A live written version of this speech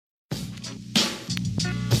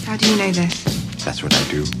How do you know this? That's what I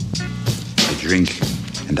do. I drink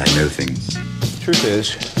and I know things. Truth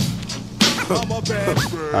is,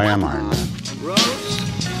 I am Iron Man.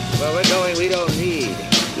 Roads? Where we're going, we don't need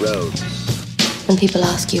roads. When people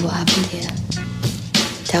ask you what happened here,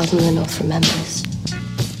 tell them the North remembers.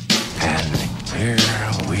 and here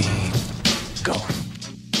we go.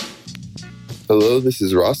 Hello, this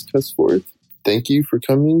is Ross Cusforth. Thank you for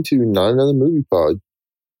coming to Not Another Movie Pod.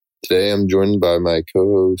 Today I'm joined by my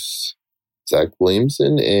co-hosts Zach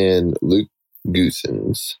Williamson and Luke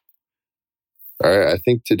Goosens. All right, I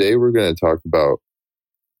think today we're going to talk about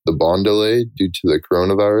the Bond delay due to the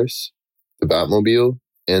coronavirus, the Batmobile,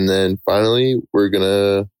 and then finally we're going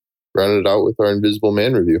to round it out with our Invisible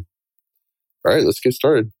Man review. All right, let's get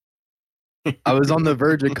started. I was on the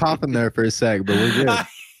verge of coughing there for a sec, but we're good.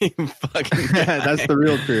 That's the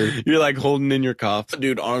real truth. You're like holding in your cough.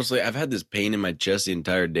 Dude, honestly, I've had this pain in my chest the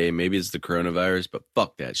entire day. Maybe it's the coronavirus, but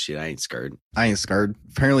fuck that shit. I ain't scared. I ain't scared.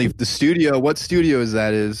 Apparently, the studio, what studio is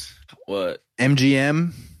that? Is What?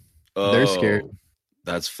 MGM? They're scared.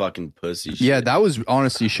 That's fucking pussy shit. Yeah, that was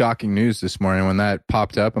honestly shocking news this morning when that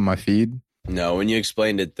popped up on my feed. No, when you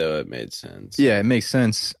explained it, though, it made sense. Yeah, it makes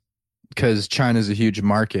sense because China's a huge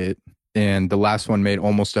market. And the last one made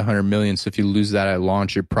almost 100 million. So if you lose that at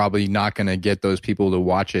launch, you're probably not going to get those people to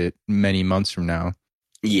watch it many months from now.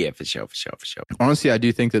 Yeah, for sure. Honestly, I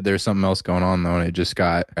do think that there's something else going on, though. And it just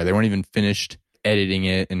they weren't even finished editing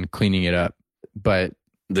it and cleaning it up. But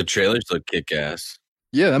The trailers look kick-ass.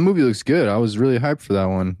 yeah, that movie looks good. I was really hyped for that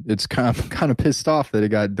one. It's kind of pissed off that it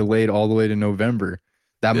got delayed all the way to November.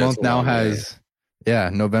 That Yeah, month it's a now long has,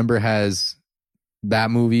 November has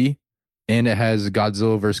that movie. And it has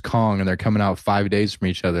Godzilla vs. Kong, and they're coming out 5 days from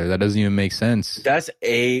each other. That doesn't even make sense. That's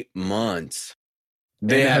 8 months.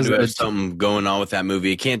 They And it had has to a- have something going on with that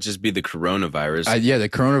movie. It can't just be the coronavirus. Yeah, the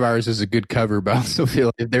coronavirus is a good cover, but I also feel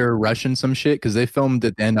like if they were rushing some shit, because they filmed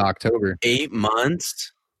at the end of October. 8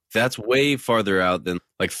 months? That's way farther out than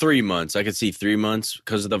like 3 months. I could see 3 months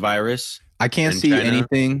because of the virus. I can't In see China?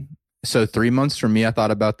 anything. So 3 months for me, I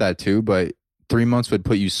thought about that too, but 3 months would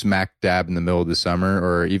put you smack dab in the middle of the summer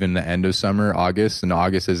or even the end of summer, August, and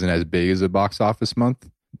August isn't as big as a box office month.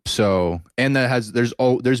 So, and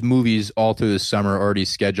there's movies all through the summer already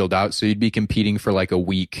scheduled out. So you'd be competing for like a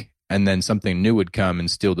week and then something new would come and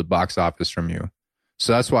steal the box office from you.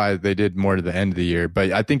 So that's why they did more to the end of the year.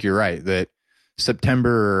 But I think you're right that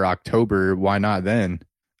September or October, why not then?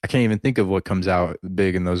 I can't even think of what comes out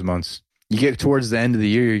big in those months. You get towards the end of the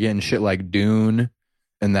year, you're getting shit like Dune.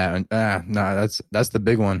 And that's the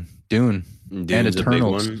big one. Dune Dune's and a big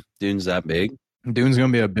Eternals. one. Dune's that big. Dune's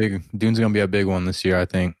gonna be a big one this year, I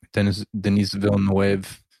think. Denis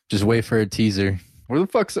Villeneuve. Just wait for a teaser.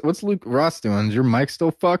 What's Luke Ross doing? Is your mic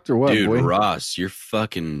still fucked or what? Dude, boy? Ross, you're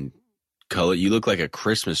fucking color. You look like a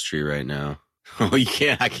Christmas tree right now. Oh, you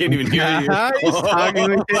can't. I can't even hear you. He's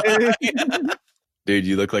talking again. Dude,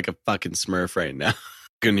 you look like a fucking Smurf right now.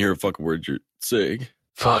 Couldn't hear a fucking word you're saying.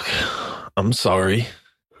 Fuck. I'm sorry.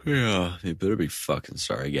 Yeah, you better be fucking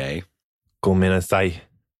sorry, gay. Gomenasai.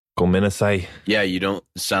 Yeah, you don't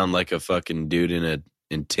sound like a fucking dude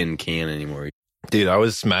in tin can anymore. Dude, I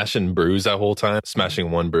was smashing brews that whole time. Smashing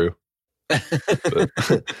one brew.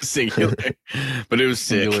 Singular. But it was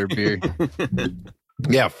sick. Singular beer.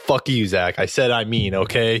 Yeah, fuck you, Zach. I said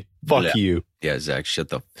okay? Fuck Yeah. you. Yeah, Zach, shut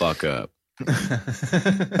the fuck up.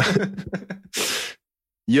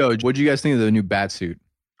 Yo, what'd you guys think of the new bat suit?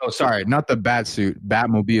 Oh, sorry, not the bat suit,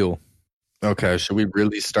 Batmobile. Okay, should we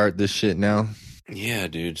really start this shit now? Yeah,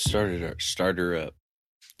 dude, start her up.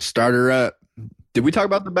 Start her up. Did we talk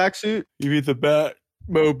about the back suit? You mean the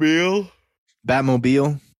Batmobile?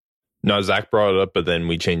 Batmobile. No, Zach brought it up, but then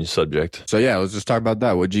we changed the subject. So yeah, let's just talk about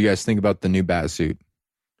that. What do you guys think about the new bat suit?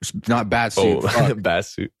 It's not bat suit. fuck. Bat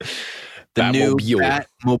suit. The new Batmobile.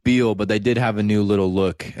 Batmobile, but they did have a new little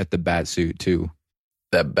look at the bat suit too.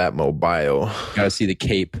 That Batmobile. Gotta see the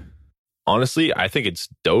cape. Honestly, I think it's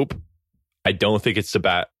dope. I don't think it's the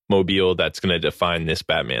Batmobile that's going to define this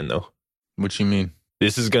Batman, though. What you mean?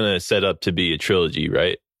 This is going to set up to be a trilogy,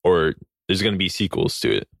 right? Or there's going to be sequels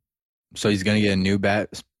to it. So he's gonna get a new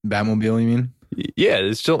Batmobile, you mean? Yeah,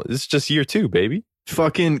 it's just year 2, baby.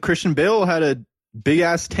 Fucking Christian Bale had a big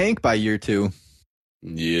ass tank by year 2.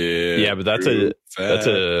 Yeah. Yeah, but that's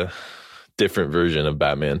a different version of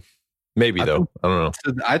Batman. Maybe, though. I don't know.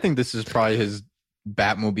 So I think this is probably his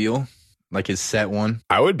Batmobile, like his set one.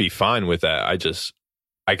 I would be fine with that.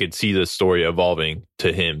 I could see the story evolving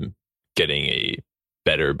to him getting a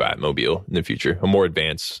better Batmobile in the future, a more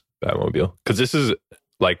advanced Batmobile. Because this is,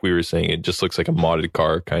 like we were saying, it just looks like a modded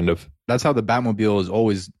car, kind of. That's how the Batmobile has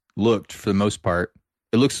always looked for the most part.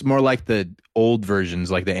 It looks more like the old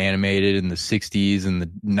versions, like the animated in the 60s and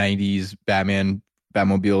the 90s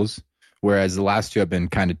Batmobiles, whereas the last two have been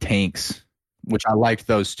kind of tanks, which I liked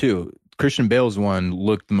those too. Christian Bale's one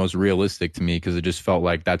looked the most realistic to me because it just felt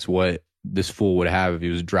like that's what this fool would have if he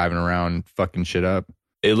was driving around fucking shit up.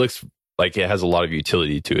 It looks like it has a lot of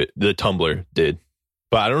utility to it. The Tumbler did.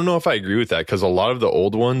 But I don't know if I agree with that because a lot of the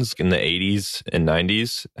old ones in the 80s and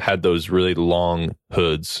 90s had those really long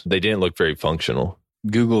hoods. They didn't look very functional.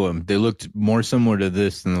 Google them. They looked more similar to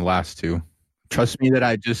this than the last two. Trust me that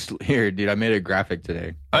I made a graphic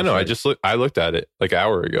today. I know. I looked at it like an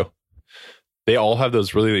hour ago. They all have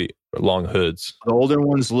those really long hoods. The older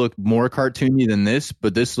ones look more cartoony than this,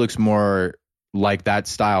 but this looks more like that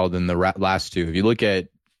style than the last two. If you look at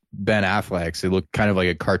Ben Affleck's, it looked kind of like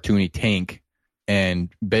a cartoony tank, and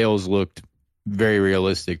Bale's looked very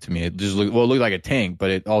realistic to me. It looked like a tank, but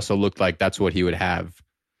it also looked like that's what he would have.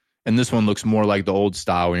 And this one looks more like the old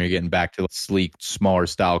style when you're getting back to sleek, smaller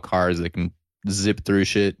style cars that can zip through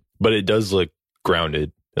shit. But it does look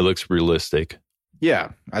grounded. It looks realistic.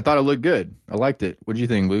 Yeah, I thought it looked good. I liked it. What do you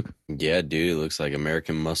think, Luke? Yeah, dude, it looks like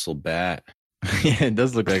American Muscle Bat. Yeah, it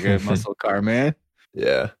does look like a muscle car, man.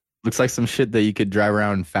 Yeah. Looks like some shit that you could drive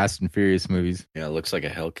around in Fast and Furious movies. Yeah, it looks like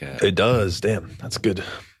a Hellcat. It does. Damn, that's a good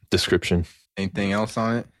description. Anything else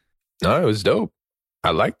on it? No, it was dope.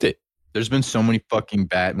 I liked it. There's been so many fucking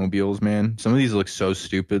Batmobiles, man. Some of these look so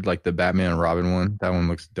stupid, like the Batman and Robin one. That one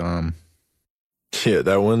looks dumb. Yeah,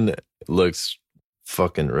 that one looks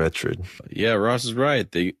fucking retro. Yeah, Ross is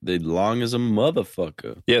right. They long as a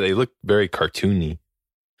motherfucker. Yeah, they look very cartoony.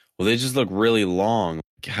 Well, they just look really long.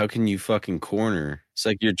 How can you fucking corner? It's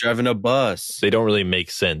like you're driving a bus. They don't really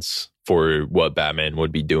make sense for what Batman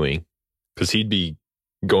would be doing because he'd be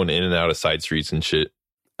going in and out of side streets and shit.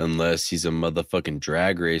 Unless he's a motherfucking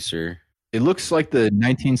drag racer. It looks like the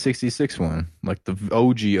 1966 one, like the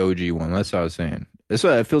OG one. That's what I was saying. That's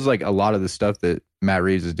what it feels like. A lot of the stuff that Matt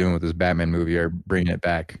Reeves is doing with this Batman movie are bringing it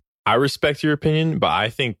back. I respect your opinion, but I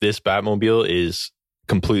think this Batmobile is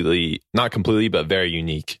not completely, but very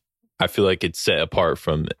unique. I feel like it's set apart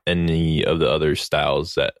from any of the other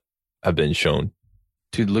styles that have been shown.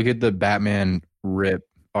 Dude, look at the Batman Rip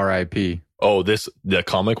RIP. Oh, the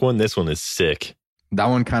comic one? This one is sick. That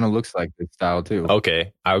one kind of looks like this style too.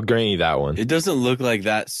 Okay, I'll grant you that one. It doesn't look like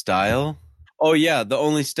that style. Oh yeah, the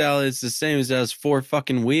only style is the same as it has 4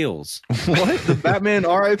 fucking wheels. What? The Batman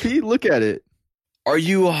RIP? Look at it. Are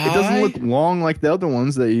you high? It doesn't look long like the other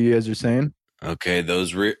ones that you guys are saying. Okay,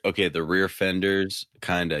 the rear fenders,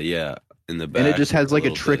 kinda, yeah. In the back. And it just has like a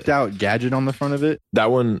little tricked bit. out gadget on the front of it.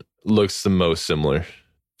 That one looks the most similar,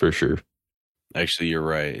 for sure. Actually, you're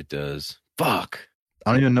right, it does. Fuck.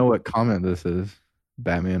 I don't even know what comment this is.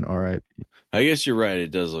 Batman RIP. I guess you're right,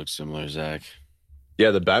 it does look similar, Zach.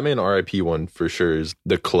 Yeah, the Batman RIP one for sure is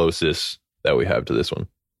the closest that we have to this one.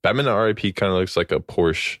 Batman RIP kind of looks like a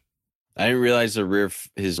Porsche. I didn't realize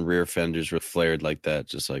his rear fenders were flared like that,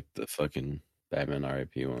 just like the fucking Batman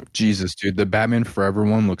RIP one. Jesus, dude, the Batman Forever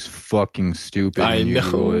one looks fucking stupid. I when you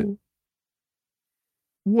Google it. know.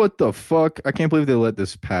 What the fuck? I can't believe they let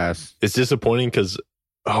this pass. It's disappointing because,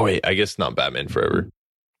 oh wait, I guess not Batman Forever.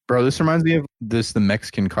 Bro, this reminds me of the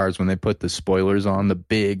Mexican cars when they put the spoilers on, the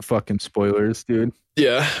big fucking spoilers, dude.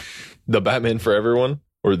 Yeah, the Batman Forever one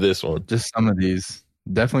or this one? Just some of these.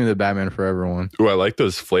 Definitely the Batman Forever one. Ooh, I like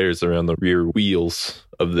those flares around the rear wheels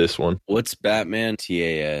of this one. What's Batman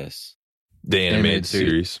TAS? The animated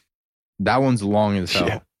series. That one's long as hell.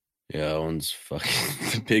 Yeah. Yeah, that one's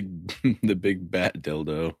fucking the big bat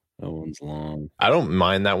dildo. That one's long. I don't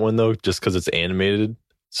mind that one though, just because it's animated,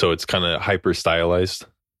 so it's kind of hyper stylized.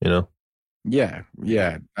 You know? Yeah,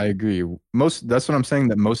 I agree. That's what I'm saying,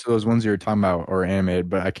 that most of those ones you're talking about are animated,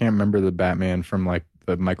 but I can't remember the Batman from like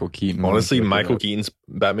the Michael Keaton. Honestly, Michael Keaton's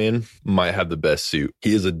Batman might have the best suit.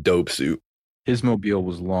 He is a dope suit. His mobile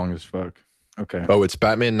was long as fuck. Okay. Oh, it's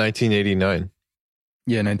Batman 1989.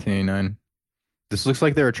 Yeah, 1989. This looks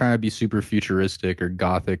like they were trying to be super futuristic or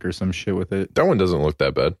gothic or some shit with it. That one doesn't look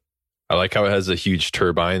that bad. I like how it has a huge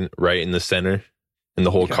turbine right in the center, and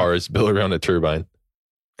the whole car is built around a turbine.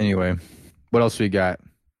 Anyway, what else we got?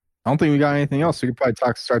 I don't think we got anything else. We could probably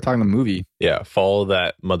start talking the movie. Yeah, follow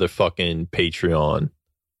that motherfucking Patreon,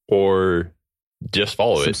 or just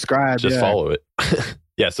follow Subscribe. it. Just follow it.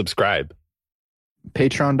 Yeah, subscribe.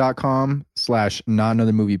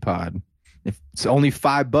 Patreon.com/notanothermoviepod. If it's only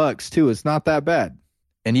 $5 too, it's not that bad.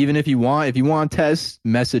 And even if you want tests,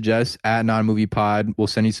 message us at notamoviepod. We'll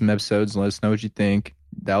send you some episodes and let us know what you think.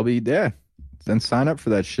 That'll be there. Then sign up for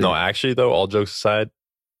that shit. No, actually though, all jokes aside,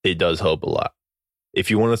 it does help a lot. If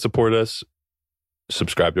you want to support us,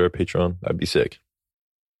 subscribe to our Patreon. That'd be sick.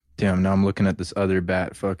 Damn, now I'm looking at this other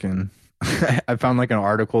bat fucking. I found like an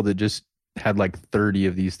article that just had like 30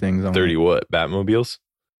 of these things on 30 it. what? Batmobiles?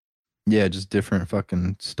 Yeah, just different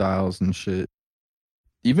fucking styles and shit.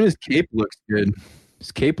 Even his cape looks good.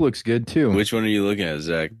 His cape looks good too. Which one are you looking at,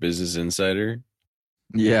 Zach? Business Insider?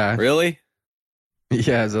 Yeah. Really?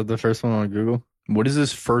 Yeah, is that the first one on Google? What is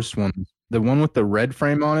this first one? The one with the red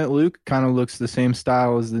frame on it, Luke, kind of looks the same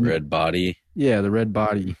style as the Red body. Yeah, the red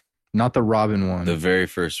body. Not the Robin one. The very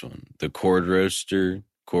first one. The Cord Roadster.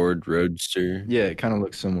 Yeah, it kind of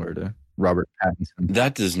looks similar to Robert Pattinson.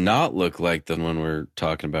 That does not look like the one we're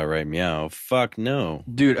talking about right meow. Fuck no.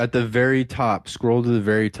 Dude, at the very top, scroll to the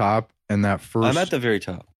very top, and that first I'm at the very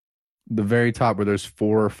top. the very top where there's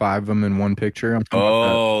 4 or 5 of them in one picture. I'm talking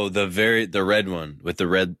about Oh, the red one with the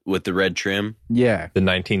red trim. that. Yeah, The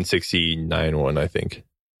 1969 one, I think.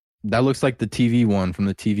 that looks like the TV one from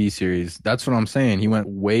the TV series. That's what I'm saying. He went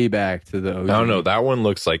way back to the OG. I don't know. That one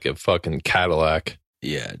looks like a fucking Cadillac.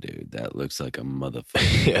 Yeah, dude, that looks like a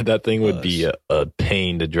motherfucker. Yeah, that thing would be a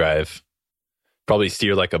pain to drive. Probably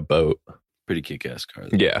steer like a boat. Pretty kick-ass car.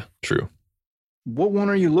 Though. Yeah, true. What one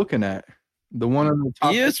are you looking at? The one on the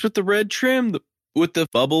top? Yes, with the red trim, with the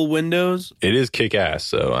bubble windows. It is kick ass,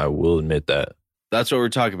 so I will admit that. That's what we're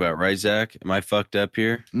talking about, right, Zach? Am I fucked up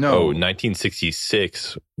here? No. Oh,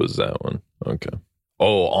 1966 was that one. Okay.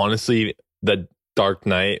 Oh, honestly, the Dark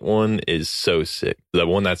Knight one is so sick. The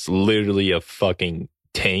one that's literally a fucking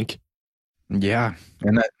tank. Yeah.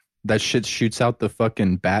 And that shit shoots out the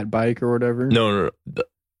fucking bat bike or whatever. No.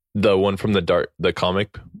 The one from the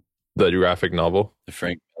comic, the graphic novel. The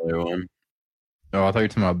Frank Miller one. Oh, I thought you were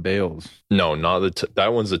talking about Bales. No, not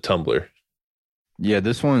that one's the Tumbler. Yeah,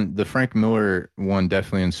 this one, the Frank Miller one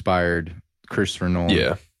definitely inspired Christopher Nolan.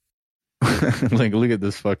 Yeah. Like, look at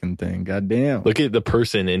this fucking thing. God damn. Look at the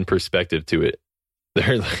person in perspective to it.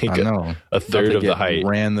 They're like I know. a third About to of the get height.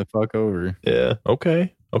 Ran the fuck over. Yeah.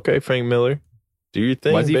 Okay, Frank Miller. Do your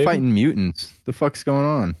thing. Why is he baby. fighting mutants? The fuck's going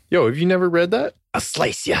on? Yo, have you never read that? A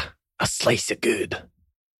slice ya good.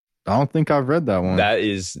 I don't think I've read that one. That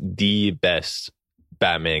is the best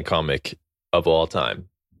Batman comic of all time,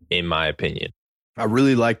 in my opinion. I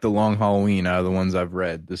really like the Long Halloween out of the ones I've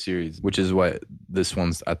read, the series, which is what this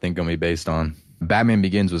one's, I think, going to be based on. Batman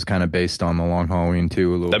Begins was kind of based on the Long Halloween,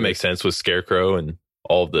 too. A little That bit. makes sense with Scarecrow and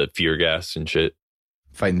all the fear gas and shit.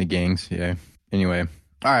 Fighting the gangs, yeah. Anyway.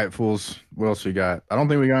 All right, fools. What else we got? I don't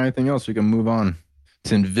think we got anything else. We can move on.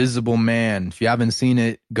 It's Invisible Man. If you haven't seen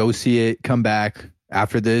it, go see it. Come back.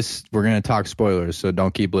 After this, we're going to talk spoilers, so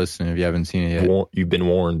don't keep listening if you haven't seen it yet. You've been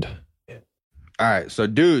warned. All right, so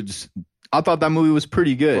dudes, I thought that movie was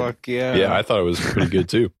pretty good. Fuck yeah. Yeah, I thought it was pretty good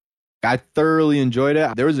too. I thoroughly enjoyed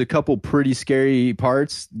it. There was a couple pretty scary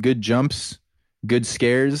parts, good jumps, good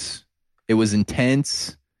scares. It was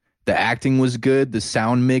intense. The acting was good. The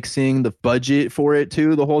sound mixing, the budget for it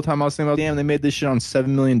too. The whole time I was thinking about, damn, they made this shit on $7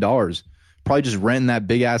 million. Probably just renting that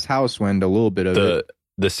big ass house went a little bit of it.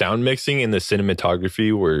 The sound mixing and the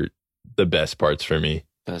cinematography were the best parts for me.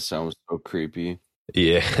 That sounds so creepy.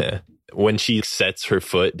 Yeah. When she sets her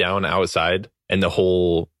foot down outside and the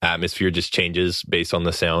whole atmosphere just changes based on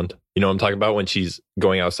the sound. You know what I'm talking about? When she's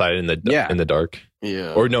going outside in the dark.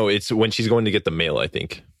 Yeah. Or no, it's when she's going to get the mail, I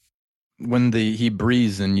think. When he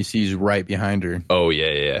breathes and you see he's right behind her. Oh,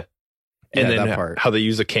 yeah. Yeah, And then that part. how they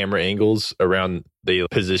use the camera angles around, they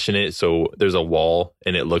position it so there's a wall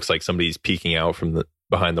and it looks like somebody's peeking out from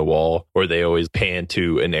behind the wall, or they always pan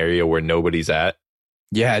to an area where nobody's at.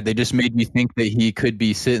 Yeah, they just made you think that he could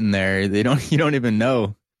be sitting there. You don't even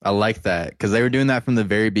know. I like that because they were doing that from the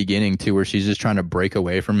very beginning too, where she's just trying to break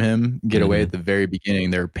away from him, get away at the very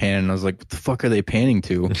beginning. They were panning. I was like, what the fuck are they panning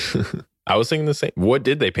to? I was thinking the same. What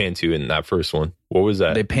did they pan to in that first one? What was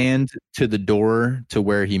that? They panned to the door to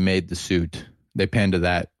where he made the suit. They panned to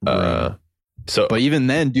that room. But even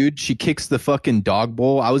then, dude, she kicks the fucking dog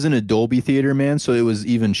bowl. I was in a Dolby theater, man, so it was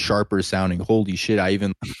even sharper sounding. Holy shit. I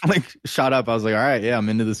even shot up. I was like, all right, yeah, I'm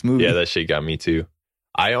into this movie. Yeah, that shit got me too.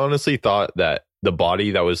 I honestly thought that the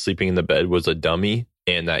body that was sleeping in the bed was a dummy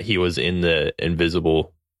and that he was in the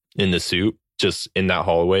suit, just in that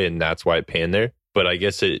hallway, and that's why it panned there. But I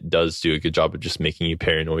guess it does do a good job of just making you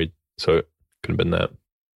paranoid. So it could have been that.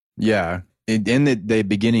 Yeah. In the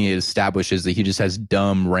beginning, it establishes that he just has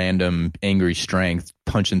dumb, random, angry strength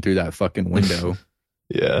punching through that fucking window.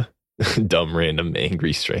 Yeah. Dumb, random,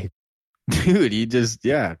 angry strength. Dude, he just,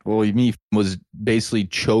 yeah. Well, he was basically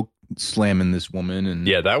choke slamming this woman. And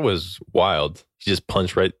yeah, that was wild. He just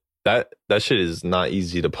punched right. That shit is not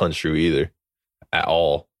easy to punch through either. At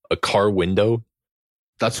all. A car window.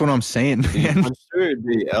 That's what I'm saying, man.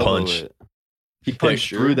 Punch. He punched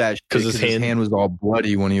sure. through that shit 'Cause because his his hand was all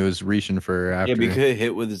bloody when he was reaching for her after. Yeah, but he could have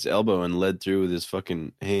hit with his elbow and led through with his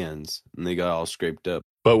fucking hands, and they got all scraped up.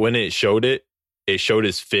 But when it showed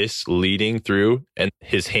his fist leading through, and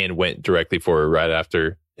his hand went directly for her right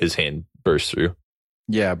after his hand burst through.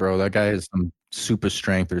 Yeah, bro, that guy has some super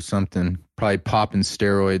strength or something. Probably popping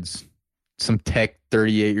steroids. Some tech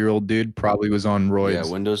 38-year-old dude probably was on roids.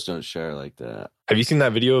 Yeah, windows don't share like that. Have you seen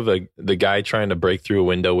that video of the guy trying to break through a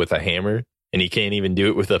window with a hammer, and he can't even do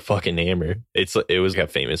it with a fucking hammer? It was like a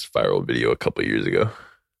famous viral video a couple years ago.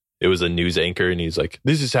 It was a news anchor, and he's like,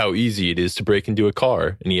 "This is how easy it is to break into a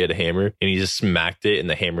car." And he had a hammer, and he just smacked it, and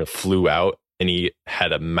the hammer flew out, and he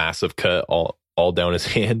had a massive cut all down his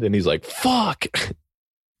hand, and he's like, "Fuck."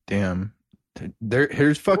 Damn.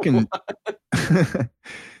 Here's fucking...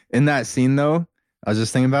 In that scene, though, I was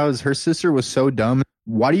just thinking about is her sister was so dumb.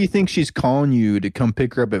 Why do you think she's calling you to come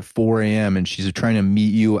pick her up at 4 a.m. and she's trying to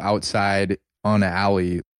meet you outside on an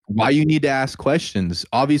alley? Why you need to ask questions?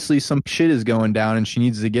 Obviously, some shit is going down and she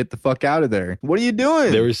needs to get the fuck out of there. What are you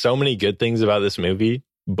doing? There were so many good things about this movie,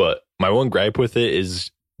 but my one gripe with it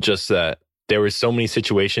is just that there were so many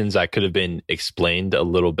situations that could have been explained a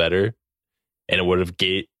little better, and it would have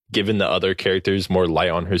given the other characters more light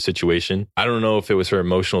on her situation. I don't know if it was her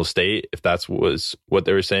emotional state, if that's was what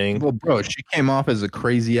they were saying. Well, bro, she came off as a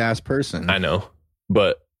crazy ass person. I know,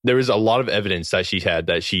 but there was a lot of evidence that she had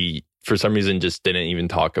that she, for some reason, just didn't even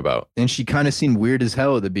talk about. And she kind of seemed weird as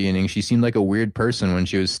hell at the beginning. She seemed like a weird person when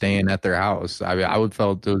she was staying at their house. I mean, I would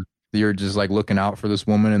felt you're just like looking out for this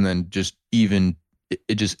woman, and then just even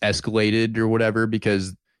it just escalated or whatever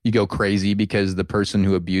because you go crazy because the person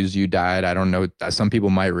who abused you died. I don't know. Some people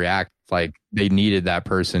might react like they needed that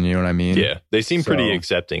person. You know what I mean? Yeah, they seem pretty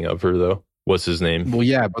accepting of her though. What's his name? Well,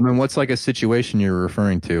 yeah, but then what's like a situation you're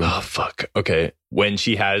referring to? Oh, fuck. Okay. When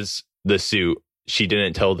she has the suit, she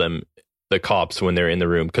didn't tell them, the cops, when they're in the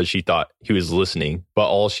room because she thought he was listening. But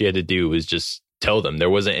all she had to do was just tell them. There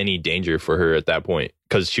wasn't any danger for her at that point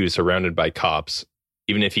because she was surrounded by cops.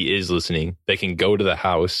 Even if he is listening, they can go to the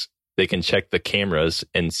house. They can check the cameras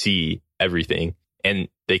and see everything. And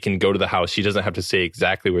they can go to the house. She doesn't have to say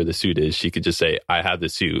exactly where the suit is. She could just say, "I have the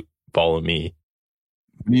suit. Follow me."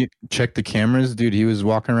 You check the cameras, dude. He was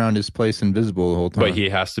walking around his place invisible the whole time. But he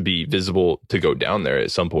has to be visible to go down there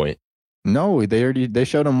at some point. No, they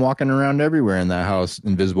showed him walking around everywhere in that house,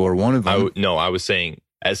 invisible, or one of them. I was saying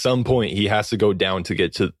at some point he has to go down to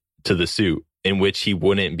get to the suit, in which he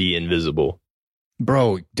wouldn't be invisible.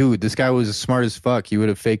 Bro, dude, this guy was smart as fuck. He would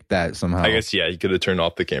have faked that somehow. I guess, yeah, he could have turned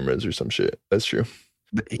off the cameras or some shit. That's true.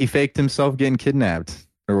 He faked himself getting kidnapped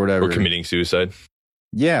or whatever. Or committing suicide.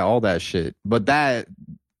 Yeah, all that shit. But that,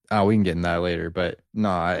 we can get in that later. But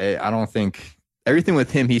no, I don't think everything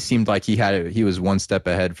with him. He seemed like he was one step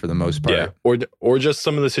ahead for the most part. Yeah, or just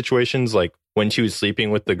some of the situations like when she was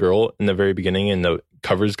sleeping with the girl in the very beginning and the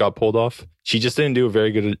covers got pulled off. She just didn't do a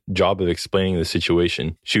very good job of explaining the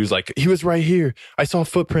situation. She was like, "He was right here. I saw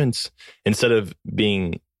footprints," instead of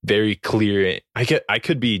being very clear. I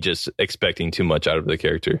could be just expecting too much out of the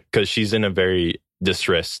character because she's in a very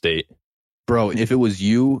distressed state. Bro, if it was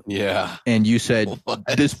you, Yeah. and you said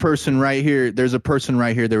this person right here, there's a person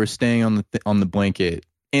right here that was staying on the blanket,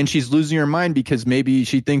 and she's losing her mind because maybe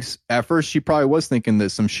she thinks at first she probably was thinking that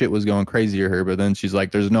some shit was going crazy to her, but then she's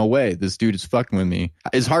like, "There's no way this dude is fucking with me."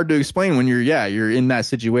 It's hard to explain when you're in that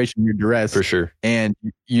situation, you're duress For sure. and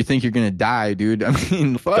you think you're gonna die, dude. I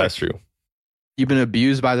mean, fuck. That's true. You've been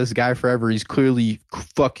abused by this guy forever. He's clearly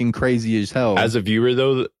fucking crazy as hell. As a viewer,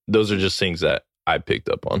 though, those are just things that I picked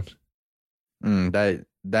up on. That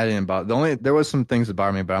didn't bother. There was some things that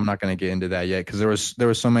bothered me, but I'm not going to get into that yet because there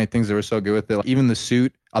was so many things that were so good with it. Like, even the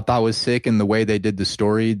suit I thought was sick, and the way they did the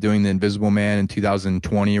story, doing the Invisible Man in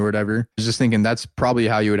 2020 or whatever. I was just thinking that's probably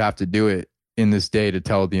how you would have to do it in this day to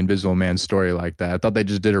tell the Invisible Man story like that. I thought they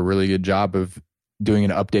just did a really good job of doing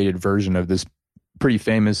an updated version of this pretty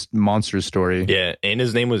famous monster story. Yeah, and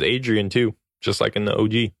his name was Adrian too, just like in the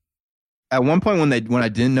OG. At one point when I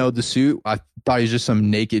didn't know the suit, I thought he was just some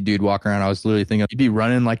naked dude walking around. I was literally thinking you'd be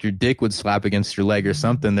running like your dick would slap against your leg or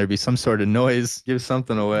something. There'd be some sort of noise. Give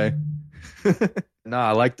something away. No,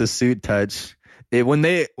 I like the suit touch. When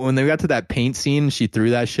they got to that paint scene, she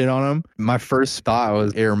threw that shit on him. My first thought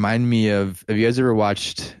was it reminded me of, have you guys ever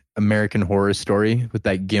watched American Horror Story with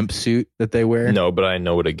that gimp suit that they wear? No, but I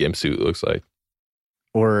know what a gimp suit looks like.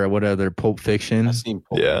 Or what other Pulp Fiction? I've seen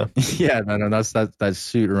Pulp. Yeah. Yeah, no, that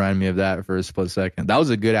suit reminded me of that for a split second. That was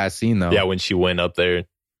a good ass scene though. Yeah, when she went up there.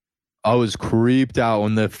 I was creeped out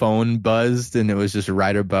when the phone buzzed and it was just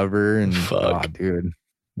right above her. And Fuck. oh, dude,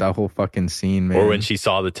 that whole fucking scene, man. Or when she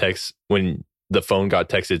saw the text, when the phone got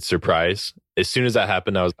texted surprise As soon as that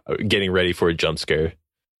happened, I was getting ready for a jump scare.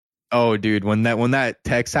 Oh, dude, when that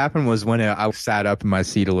text happened was when I sat up in my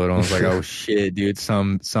seat a little. I was like, oh shit, dude,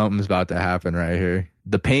 something's about to happen right here.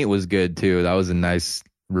 The paint was good too. That was a nice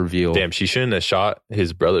reveal. Damn, she shouldn't have shot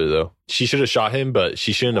his brother though. She should have shot him, but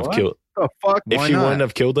she shouldn't have killed. The fuck? If Why she not? wouldn't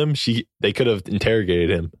have killed him, they could have interrogated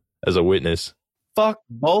him as a witness. Fuck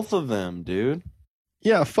both of them, dude.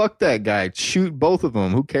 Yeah, fuck that guy. Shoot both of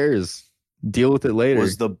them. Who cares? Deal with it later.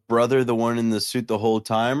 Was the brother the one in the suit the whole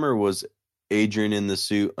time, or was Adrian in the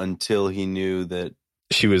suit until he knew that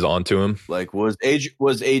She was onto him. like was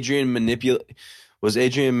Adrian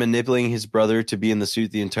manipulating his brother to be in the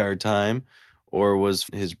suit the entire time, or was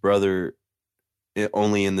his brother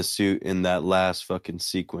only in the suit in that last fucking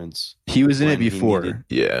sequence? He was in it when he before. needed-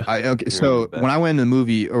 Yeah. Okay, You're so right. when I went in the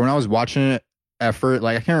movie or when I was watching it at first,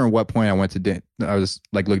 like I can't remember what point I went to I was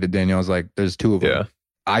like looked at Daniel. I was like, "There's two of them." Yeah.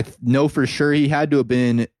 I know for sure he had to have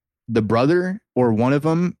been the brother, or one of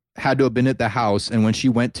them had to have been at the house. And when she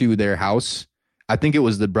went to their house, I think it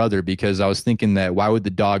was the brother, because I was thinking that why would the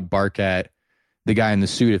dog bark at the guy in the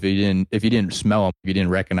suit if he didn't smell him, if he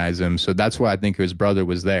didn't recognize him? So that's why I think his brother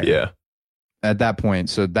was there. Yeah. At that point.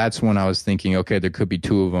 So that's when I was thinking, okay, there could be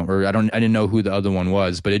two of them, or I didn't know who the other one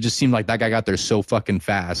was, but it just seemed like that guy got there so fucking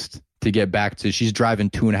fast to get back to, she's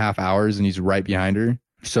driving 2.5 hours and he's right behind her.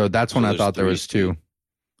 So that's when So I there's thought there three was two.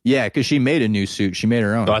 Yeah, because she made a new suit. She made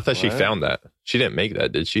her own. No, I thought she What? found that. She didn't make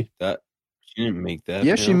that, did she? That she didn't make that.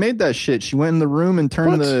 Yeah, she made that shit. She went in the room and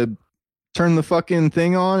turned the fucking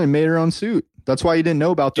thing on and made her own suit. That's why you didn't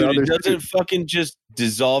know about the Dude, other it doesn't suit. fucking just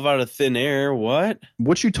dissolve out of thin air. What?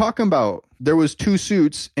 What you talking about? There was two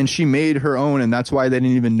suits and she made her own, and that's why they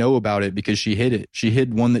didn't even know about it, because she hid it. She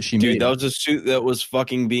hid one that she Dude, made. that was a suit that was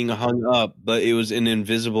fucking being hung up, but it was in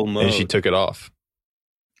invisible mode. And she took it off.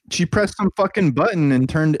 She pressed some fucking button and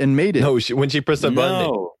turned and made it. No, when she pressed that button,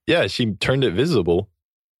 No. yeah, she turned it visible.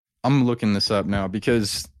 I'm looking this up now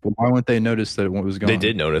because why wouldn't they notice that it was gone? They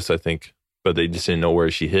did notice, I think, but they just didn't know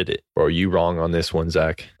where she hid it. Or are you wrong on this one,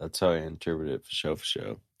 Zach? That's how I interpret it for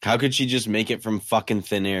show. How could she just make it from fucking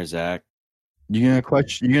thin air, Zach? You gonna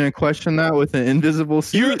question that with an invisible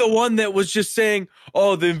suit? You're the one that was just saying,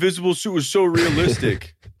 "Oh, the invisible suit was so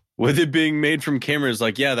realistic." With it being made from cameras,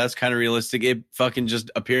 like, yeah, that's kind of realistic. It fucking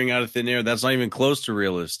just appearing out of thin air, that's not even close to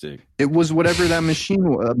realistic. It was whatever that machine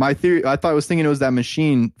was. My theory, I was thinking it was that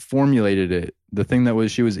machine formulated it. The thing that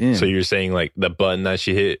she was in. So you're saying like the button that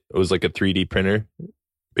she hit was like a 3D printer,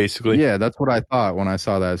 basically? Yeah, that's what I thought when I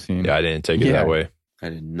saw that scene. Yeah, I didn't take it Yeah. that way. I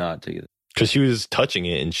did not take it. Because she was touching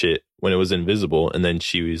it and shit when it was invisible. And then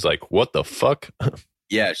she was like, what the fuck?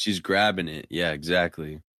 Yeah, she's grabbing it. Yeah,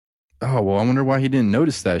 exactly. Oh, well, I wonder why he didn't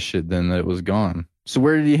notice that shit then, that it was gone. So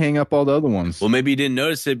where did he hang up all the other ones? Well, maybe he didn't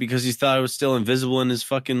notice it because he thought it was still invisible in his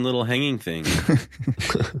fucking little hanging thing.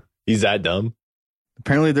 He's that dumb.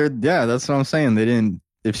 Apparently that's what I'm saying. They didn't,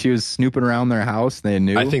 if she was snooping around their house, they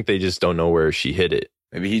knew. I think they just don't know where she hid it.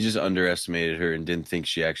 Maybe he just underestimated her and didn't think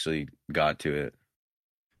she actually got to it.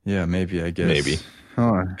 Yeah, maybe, I guess. Maybe.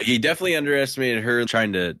 Huh. He definitely underestimated her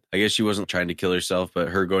trying to, I guess she wasn't trying to kill herself, but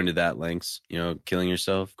her going to that lengths, killing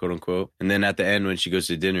herself, quote unquote. And then at the end, when she goes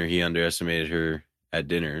to dinner, he underestimated her at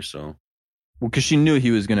dinner. So, Well, because she knew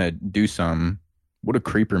he was going to do something. What a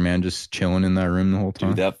creeper, man, just chilling in that room the whole time.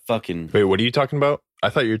 dude, that fucking, Wait, what are you talking about? I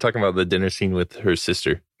thought you were talking about the dinner scene with her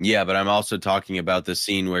sister. yeah, but I'm also talking about the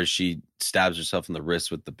scene where she stabs herself in the wrist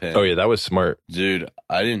with the pen. Oh, yeah, that was smart. Dude,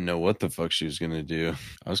 I didn't know what the fuck she was going to do.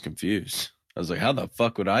 I was confused. I was like, how the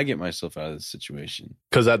fuck would I get myself out of this situation?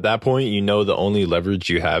 Because at that point, you know the only leverage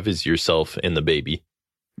you have is yourself and the baby.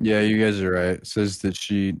 Yeah, you guys are right. It says that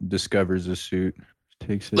she discovers a suit,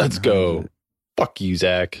 takes it. Let's and hides go. it. Fuck you,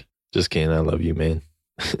 Zach. Just kidding. I love you, man.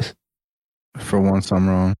 For once, I'm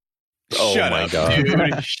wrong. Oh Shut my up, God.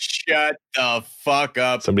 dude. Shut the fuck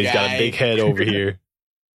up. Somebody's got a big head over here.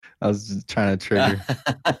 I was just trying to trigger.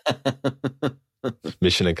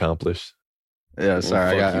 Mission accomplished. Yeah,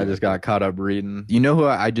 sorry. fuck I you. just got caught up reading. You know who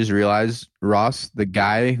I just realized, Ross, the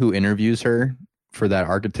guy who interviews her for that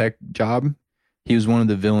architect job, he was one of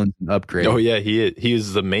the villains in Upgrade. Oh, yeah, he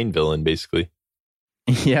is the main villain, basically.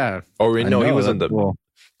 Yeah. Oh, I no, he know, wasn't that's the cool.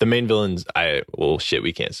 the main villains. Well, shit,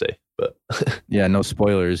 we can't say, but Yeah, no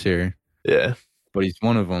spoilers here. yeah, But he's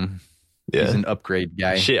one of them. He's yeah. an Upgrade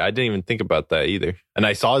guy. Shit, I didn't even think about that either. And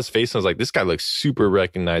I saw his face and I was like, this guy looks super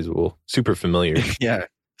recognizable, super familiar. Yeah,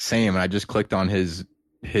 same. I just clicked on his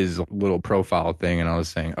little profile thing and I was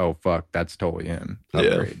saying, oh, fuck, that's totally him. Yeah.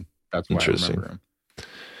 Upgrade. That's why I Interesting. remember him.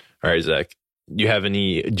 All right, Zach, you have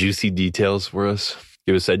any juicy details for us?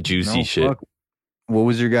 Give us that juicy No, shit. fuck. What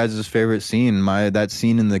was your guys' favorite scene? That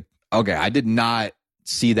scene in the... Okay, I did not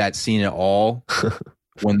see that scene at all.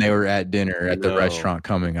 when they were at dinner at the No. restaurant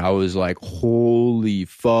coming. I was like, holy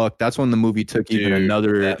fuck. That's when the movie took even Dude,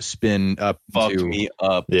 another that spin up. Fucked to, me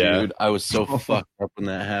up, Yeah. dude. I was so fucked up when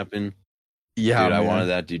that happened. Yeah, Dude, I man. wanted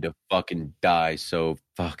that dude to fucking die so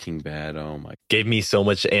fucking bad. Oh my. Gave me so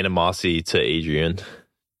much animosity to Adrian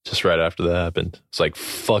just right after that happened. It's like,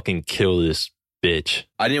 fucking kill this bitch.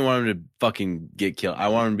 I didn't want him to fucking get killed. I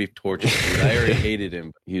wanted him to be tortured. Dude. I already hated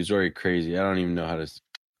him. He was already crazy. I don't even know how to.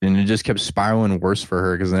 And it just kept spiraling worse for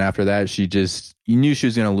her because then after that, you knew she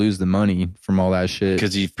was going to lose the money from all that shit.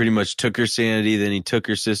 Because he pretty much took her sanity, then he took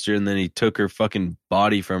her sister, and then he took her fucking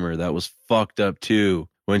body from her. That was fucked up too.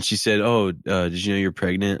 When she said, "Oh, did you know you're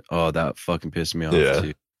pregnant?" Oh, that fucking pissed me off Yeah. too.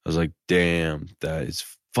 I was like, "Damn, that is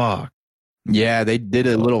fuck." Yeah, they did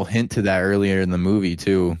a little hint to that earlier in the movie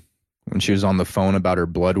too, when she was on the phone about her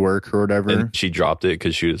blood work or whatever. And she dropped it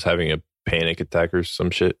because she was having a panic attack or some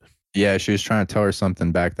shit. Yeah, she was trying to tell her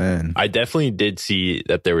something back then. I definitely did see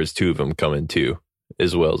that there was two of them coming too,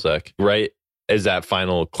 as well, Zach. Right as that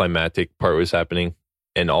final climactic part was happening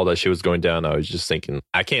and all that shit was going down, I was just thinking,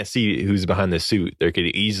 I can't see who's behind the suit. There could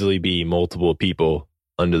easily be multiple people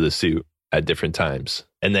under the suit at different times.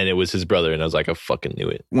 And then it was his brother, and I was like, I fucking knew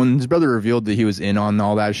it. When his brother revealed that he was in on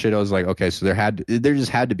all that shit, I was like, okay, so there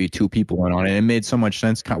just had to be two people in on it. It made so much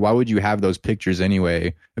sense. Why would you have those pictures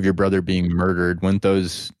anyway of your brother being murdered? Wouldn't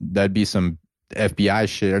that'd be some FBI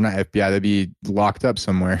shit, or not FBI, that'd be locked up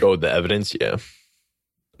somewhere. Oh, the evidence? Yeah.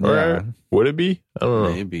 Yeah. Or would it be? I don't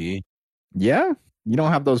know. Maybe. Yeah. You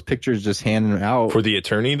don't have those pictures just handing out. For the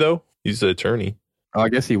attorney, though, he's the attorney. Oh, I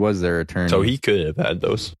guess he was their attorney. So he could have had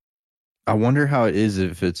those. I wonder how it is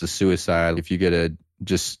if it's a suicide, if you get to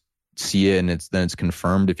just see it and it's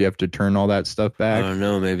confirmed, if you have to turn all that stuff I back. don't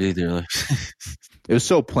know. Maybe they're like, It was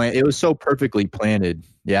so it was so perfectly planted.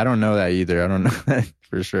 Yeah, I don't know that either. I don't know that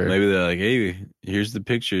for sure. maybe they're like, hey, here's the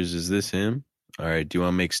pictures. Is this him? All right. Do you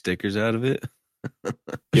want to make stickers out of it?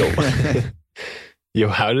 Yo, yo,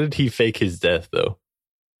 how did he fake his death, though?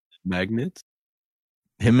 Magnets?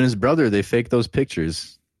 Him and his brother, they faked those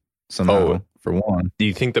pictures somehow, Oh. for one. Do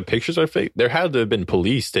you think the pictures are fake? There had to have been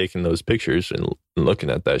police taking those pictures and looking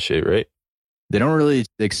at that shit, right? They don't really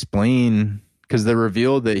explain, because the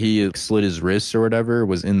reveal that he slit his wrists or whatever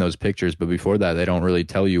was in those pictures, but before that, they don't really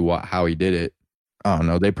tell you how he did it. I don't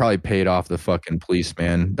know. They probably paid off the fucking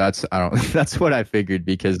policeman. That's what I figured,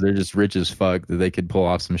 because they're just rich as fuck that they could pull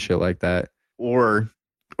off some shit like that. Or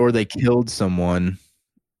they killed someone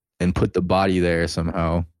and put the body there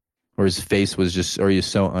somehow. Or his face was just, or he's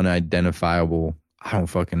so unidentifiable. I don't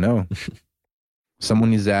fucking know.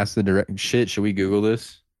 Someone needs to ask the direct shit. Should we Google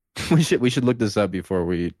this? We should look this up before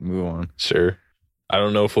we move on. Sure. I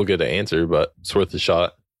don't know if we'll get an answer, but it's worth a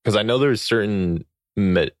shot. Because I know there's certain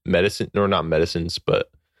medicine, or not medicines, but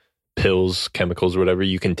pills, chemicals, or whatever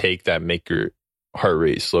you can take that make your heart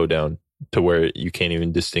rate slow down to where you can't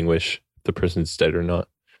even distinguish if the person's dead or not.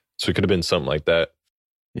 So it could have been something like that.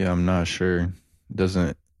 Yeah, I'm not sure.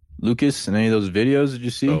 Doesn't Lucas in any of those videos did you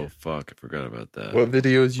see? Oh, fuck. I forgot about that. What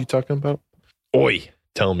videos you talking about? Oi,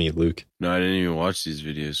 tell me, Luke. No, I didn't even watch these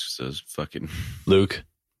videos because I was fucking, Luke.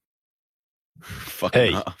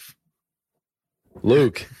 fucking Hey. off.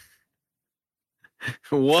 Luke.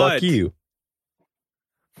 What? Fuck you.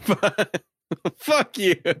 Fuck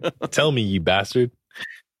you. Tell me, you bastard.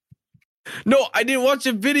 No, I didn't watch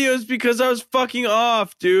the videos because I was fucking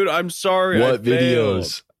off, dude. I'm sorry. I What failed.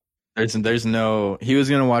 videos? There's no. He was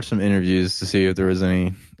gonna watch some interviews to see if there was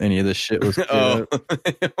any of this shit was. Oh.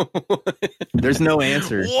 There's no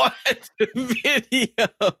answer. What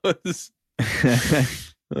videos?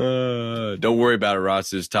 Don't worry about it,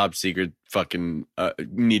 Ross. It's top secret. Fucking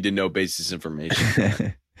need to know basis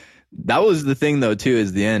information. That was the thing though too,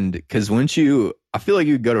 is the end, because once I feel like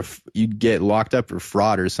you'd get locked up for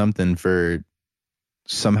fraud or something for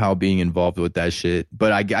somehow being involved with that shit.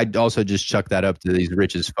 But I'd also just chuck that up to these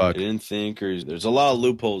rich as I fuck. didn't think, or there's a lot of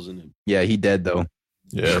loopholes in it. Yeah, he dead though.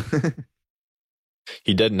 Yeah.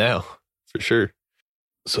 He dead now, for sure.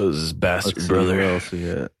 So is his bastard Let's see brother. what else we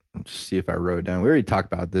got. Let's see if I wrote it down. We already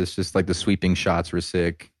talked about this. Just like the sweeping shots were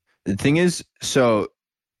sick. The thing is, so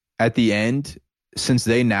at the end, since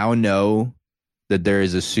they now know that there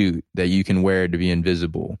is a suit that you can wear to be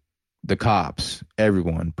invisible, the cops,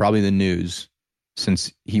 everyone, probably the news,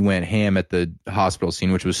 since he went ham at the hospital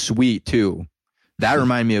scene, which was sweet too. That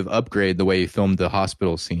reminded me of Upgrade, the way he filmed the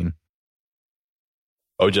hospital scene.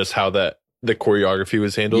 Oh, just how the choreography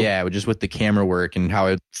was handled? Yeah, just with the camera work and how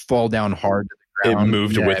it fall down hard to the It ground.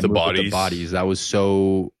 moved Yeah, with it the moved with bodies. That was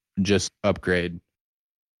so just Upgrade.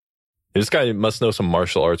 This guy must know some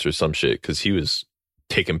martial arts or some shit because he was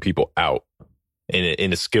taking people out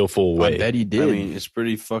in a skillful I way. bet he did. I mean, it's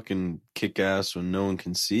pretty fucking kick ass when no one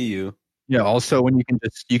can see you. yeah. Also, when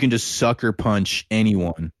you can just sucker punch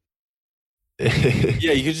anyone.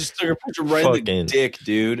 Yeah, you could just sucker punch him right in the Fucking- dick,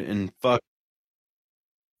 dude, and fuck.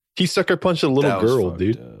 He sucker punched a little that was girl, fucked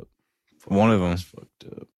dude. up. One of That them. was fucked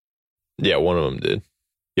up. Yeah, one of them did.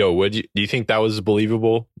 Yo, do you think that was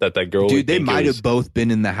believable that girl? Dude, would they think it might was- have both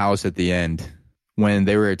been in the house at the end when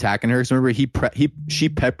they were attacking her. 'Cause remember, she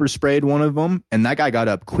pepper sprayed one of them, and that guy got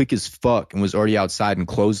up quick as fuck and was already outside and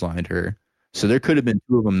clotheslined her. So there could have been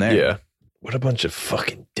two of them there. Yeah. What a bunch of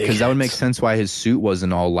fucking dickheads. Because that would make sense why his suit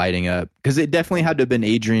wasn't all lighting up. Because it definitely had to have been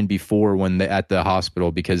Adrian before at the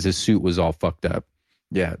hospital because his suit was all fucked up.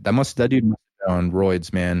 Yeah, that dude must have been on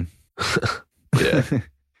roids, man. Yeah. So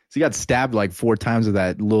he got stabbed like 4 times with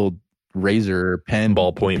that little razor or pen,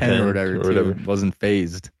 Ballpoint pen or whatever. or too. whatever. Wasn't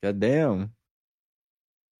phased. God damn.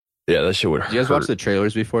 Yeah, that shit would hurt. You guys watch the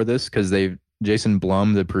trailers before this? Because Jason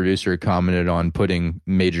Blum, the producer, commented on putting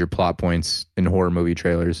major plot points in horror movie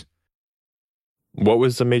trailers. What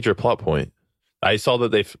was the major plot point? I saw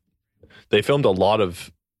that they filmed a lot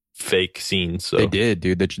of fake scenes. So They did,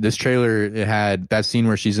 dude. This trailer, it had that scene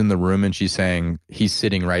where she's in the room and she's saying he's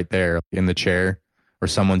sitting right there in the chair, or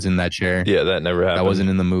someone's in that chair. yeah, that never happened. That wasn't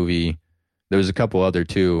in the movie. There was a couple other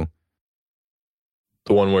too.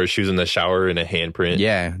 the one where she was in the shower in a handprint.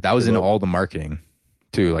 Yeah, that was in Well- all the marketing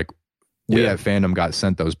too. Like we Yeah. at Fandom got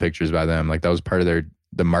sent those pictures by them. Like that was part of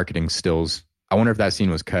the marketing stills. I wonder if that scene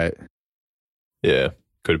was cut. Yeah,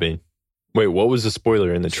 could have been. Wait, what was the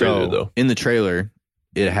spoiler in the trailer So, though? in the trailer,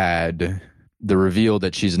 it had the reveal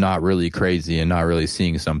that she's not really crazy and not really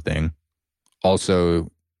seeing something. Also,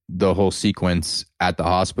 the whole sequence at the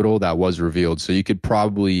hospital that was revealed. So you could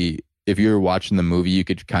probably, if you were watching the movie, you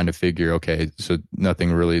could kind of figure, okay, so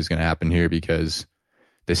nothing really is going to happen here because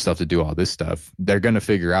they still have to do all this stuff. They're going to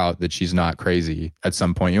figure out that she's not crazy at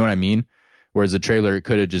some point. You know what I mean? Whereas the trailer, it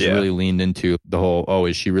could have just Yeah. really leaned into the whole, oh,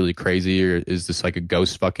 is she really crazy, or is this like a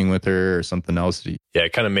ghost fucking with her or something else? Yeah,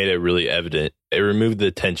 it kind of made it really evident. It removed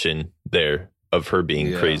the tension there of her being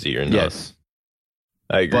Yeah. crazy or not. Yes.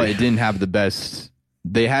 I agree. But it didn't have the best.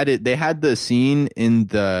 They had the scene in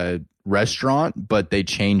the restaurant, but they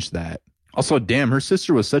changed that. Also, damn, her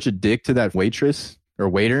sister was such a dick to that waitress or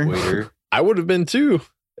waiter. Waiter. I would have been too.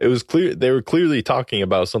 It was clear they were clearly talking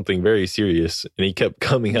about something very serious, and he kept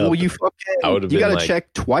coming up. Well, you I would have you been gotta like,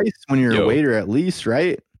 check twice when you're a yo. waiter, at least,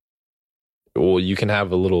 right? Well, you can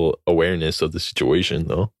have a little awareness of the situation,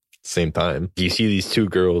 though. Same time, you see these two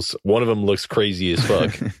girls. One of them looks crazy as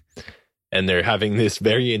fuck, and they're having this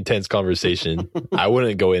very intense conversation. I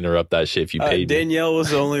wouldn't go interrupt that shit if you paid me. Danielle was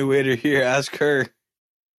the only waiter here. Ask her.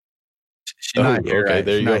 She's Oh, not here. okay, Right,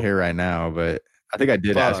 there she's you not go. here right now, but I think I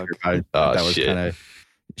did ask her about it. Oh, That was shit. kind of.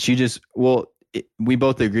 She just we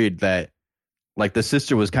both agreed that like the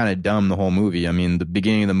sister was kind of dumb the whole movie. I mean, the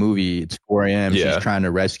beginning of the movie, it's 4 a.m. Yeah. She's trying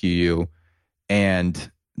to rescue you,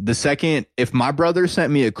 and the second, if my brother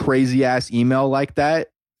sent me a crazy ass email like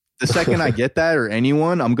that, the second I get that or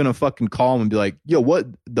anyone, I'm gonna fucking call him and be like, "Yo, what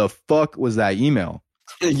the fuck was that email?"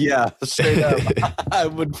 Yeah, straight up. I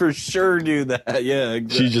would for sure do that. Yeah.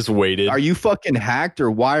 She just waited. Are you fucking hacked,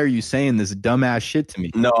 or why are you saying this dumbass shit to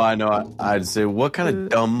me? No, I know. I'd say, what kind of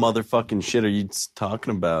dumb motherfucking shit are you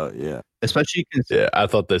talking about? Yeah. Especially, Yeah, I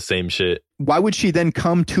thought the same shit. why would she then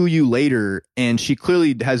come to you later and she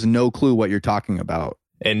clearly has no clue what you're talking about?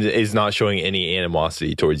 And is not showing any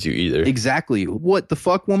animosity towards you either. Exactly. What the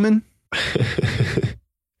fuck, woman?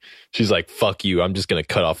 She's like, fuck you. I'm just going to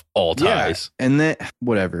cut off all ties. And then,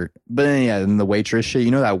 whatever. But then, yeah, and the waitress shit,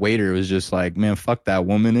 you know, that waiter was just like, man, fuck that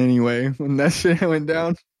woman anyway when that shit went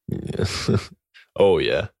down. Yeah. Oh,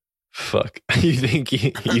 yeah. Fuck. You think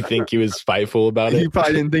he was spiteful about He it?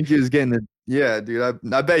 probably didn't think he was getting it. Yeah, dude.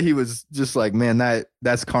 I bet he was just like, man,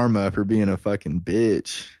 that's karma for being a fucking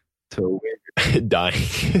bitch to a waiter. Dying.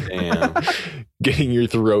 Damn. Getting your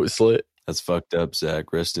throat slit. That's fucked up,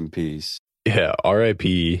 Zach. Rest in peace. Yeah.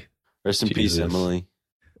 R.I.P. Rest in peace, Jesus. Emily.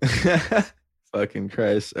 Fucking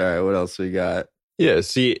Christ. All right, what else we got? Yeah.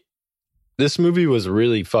 See, this movie was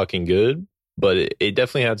really fucking good, but it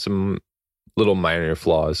definitely had some little minor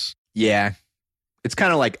flaws. Yeah. It's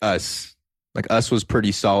kind of like Us. Like Us was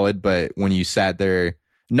pretty solid, but when you sat there,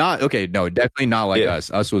 definitely not like Yeah. Us.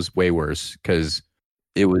 Us was way worse because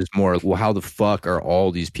it was more, well, how the fuck are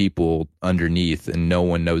all these people underneath and no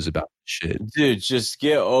one knows about this shit? Dude, just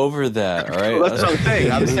get over that, all right? Well, that's what I'm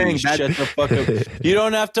saying. I'm saying that- Shut the fuck up. You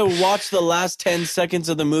don't have to watch the last 10 seconds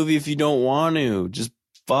of the movie if you don't want to. Just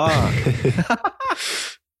fuck.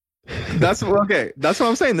 That's okay. That's what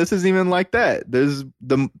I'm saying. This isn't even like that.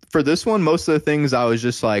 For this one, most of the things I was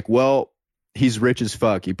just like, well, he's rich as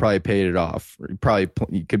fuck. He probably paid it off. Or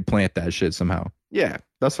he could plant that shit somehow. Yeah,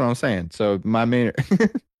 that's what I'm saying. So my main.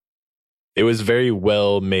 It was very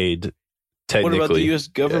well made. Technically, What about the U.S.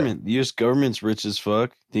 government? The U.S. government's rich as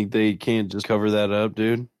fuck. Think they can't just cover that up,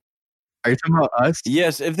 dude? Are you talking about us?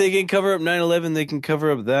 Yes, if they can cover up 9/11, they can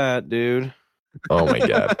cover up that, dude. Oh my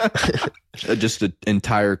god! Just an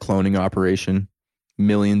entire cloning operation,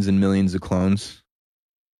 millions and millions of clones.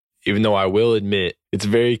 Even though I will admit, it's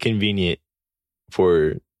very convenient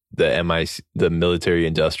for the MIC, the military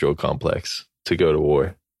industrial complex, to go to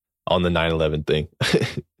war on the 9/11 thing.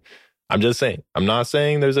 I'm just saying. I'm not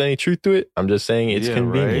saying there's any truth to it. I'm just saying it's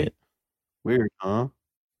convenient. Right? Weird, huh?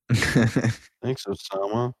 Thanks,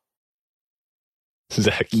 Osama.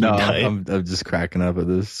 Zach, No, I'm just cracking up at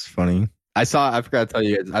this. It's funny. I forgot to tell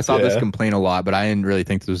you guys, I saw this complaint a lot, but I didn't really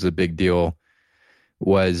think this was a big deal.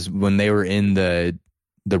 Was when they were in the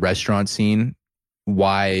restaurant scene,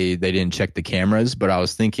 why they didn't check the cameras. But I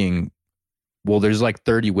was thinking, well, there's like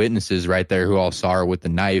 30 witnesses right there who all saw her with the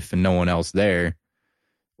knife and no one else there.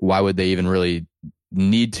 Why would they even really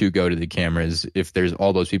need to go to the cameras if there's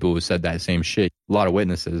all those people who said that same shit? A lot of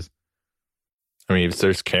witnesses. I mean, if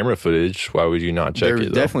there's camera footage, why would you not check it? There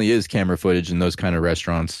definitely is camera footage in those kind of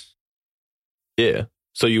restaurants. Yeah.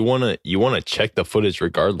 So you wanna check the footage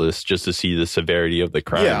regardless, just to see the severity of the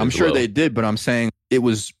crime. Yeah, I'm sure they did, but I'm saying it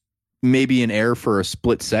was maybe in air for a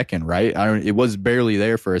split second, right? It was barely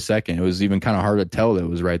there for a second. It was even kind of hard to tell that it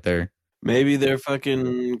was right there. Maybe their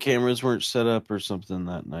fucking cameras weren't set up or something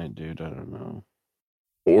that night, dude. I don't know.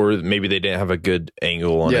 Or maybe they didn't have a good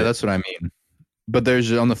angle on it. Yeah, that's what I mean. But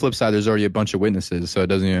there's on the flip side, there's already a bunch of witnesses, so it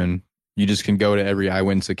doesn't even. You just can go to every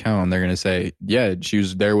eyewitness account, and they're gonna say, "Yeah, she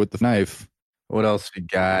was there with the knife." What else we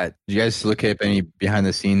got? Did you guys look at any behind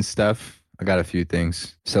the scenes stuff? I got a few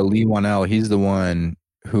things. So Lee Wanell, he's the one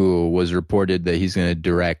who was reported that he's gonna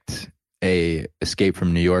direct a Escape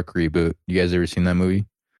from New York reboot. You guys ever seen that movie?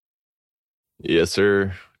 Yes,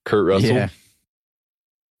 sir. Kurt Russell. Yeah.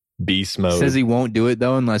 Beast mode. Says he won't do it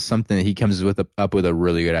though unless he comes up with a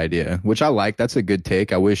really good idea, which I like. That's a good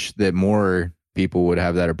take. I wish that more people would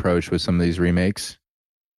have that approach with some of these remakes.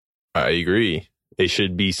 I agree. There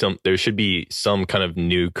should be some kind of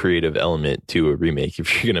new creative element to a remake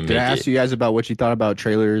if you're gonna make it. Did I ask you guys about what you thought about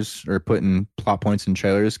trailers or putting plot points in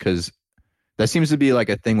trailers? Because that seems to be like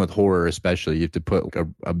a thing with horror, especially. You have to put like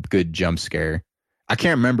a good jump scare. I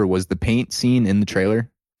can't remember. Was the paint scene in the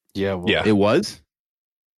trailer? Yeah. Well, Yeah. It was?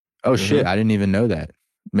 Oh, shit. I didn't even know that.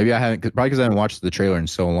 Maybe I haven't, probably because I haven't watched the trailer in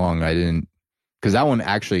so long. I didn't, because that one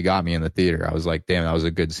actually got me in the theater. I was like, damn, that was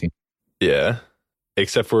a good scene. Yeah.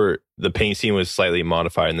 Except for the paint scene was slightly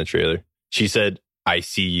modified in the trailer. She said, "I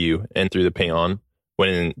see you," and threw the paint on.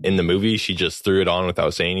 When in the movie, she just threw it on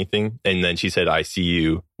without saying anything. And then she said, "I see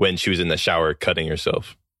you," when she was in the shower cutting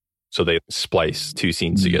herself. So they spliced two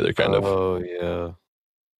scenes together, kind of. Oh,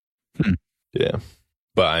 yeah. Yeah.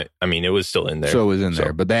 But I mean, it was still in there. So it was in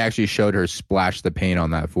there, but they actually showed her splash the paint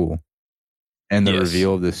on that fool. And the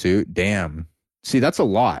reveal of the suit. Damn. See, that's a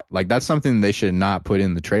lot. Like, that's something they should not put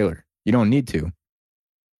in the trailer. You don't need to.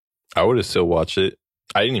 I would have still watched it.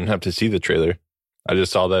 I didn't even have to see the trailer. I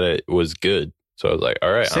just saw that it was good. So I was like,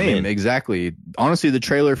 all right, Same, I'm in. exactly. Honestly, the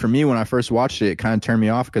trailer for me, when I first watched it kind of turned me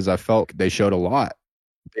off because I felt they showed a lot.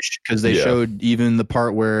 Because they showed even the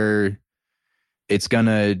part where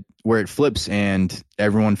where it flips and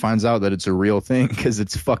everyone finds out that it's a real thing because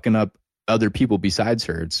it's fucking up other people besides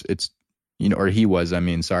her. It's or he was,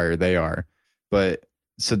 or they are. But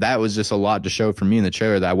so that was just a lot to show for me in the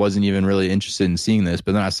trailer that I wasn't even really interested in seeing this.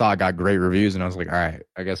 But then I saw it got great reviews and I was like, all right,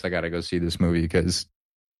 I guess I got to go see this movie because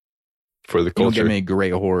For the you don't culture. get many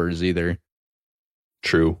great horrors either.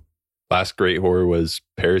 True. Last great horror was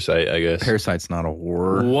Parasite, I guess. Parasite's not a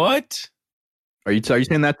horror. What? Are you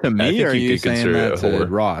saying that to I me think or are you you could saying consider that it a to horror.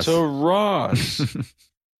 Ross? So Ross.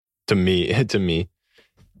 To me.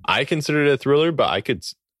 I consider it a thriller, but I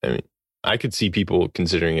could see people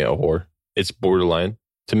considering it a horror. It's borderline.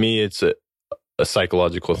 To me, it's a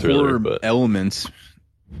psychological thriller, horror but elements,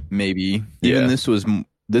 maybe. Yeah. Even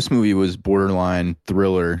this movie was borderline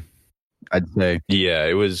thriller, I'd say. yeah,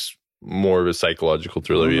 it was more of a psychological I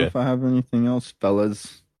thriller. don't know Yeah. if I have anything else,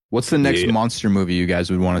 fellas. What's the next Yeah. monster movie you guys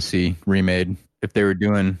would want to see remade if they were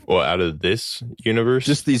doing Well, out of this universe,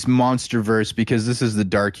 just these monster verse? Because this is the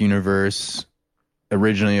dark universe.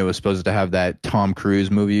 Originally, it was supposed to have that Tom Cruise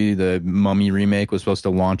movie. The Mummy remake was supposed to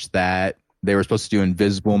launch that. They were supposed to do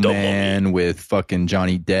Invisible The Man with fucking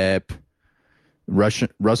Johnny Depp.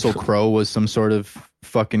 Russell Crowe was some sort of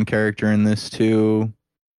fucking character in this too.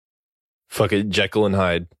 fuck it, Jekyll and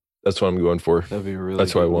Hyde. That's what I'm going for. That'd be a really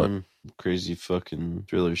That's what I good want. one. Crazy fucking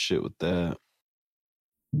thriller shit with that.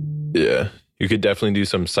 Yeah, you could definitely do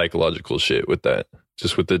some psychological shit with that.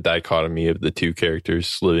 Just with the dichotomy of the two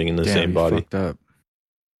characters living in the Damn, same you body. fucked up.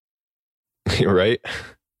 Right?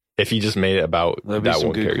 If you just made it about That'd be that some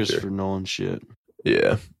one good character. Christopher Nolan shit.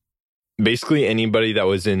 Yeah. Basically, anybody that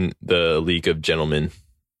was in the League of Gentlemen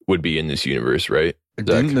would be in this universe, right?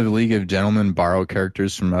 Didn't the League of Gentlemen borrow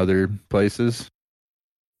characters from other places?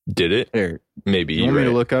 Did it? Here, Maybe. you want me right.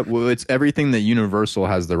 to look up? Well, it's everything that Universal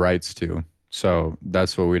has the rights to. So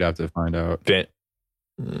that's what we'd have to find out.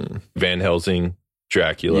 Van Helsing,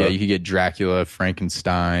 Dracula. Yeah, you could get Dracula,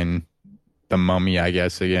 Frankenstein, the Mummy, I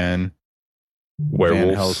guess, again. Van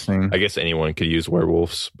werewolves. Helsing. I guess anyone could use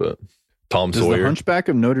werewolves, but Tom Does the Sawyer. Hunchback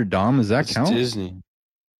of Notre Dame, does that It's count? Disney.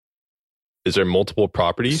 Is there multiple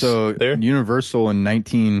properties So there? Universal in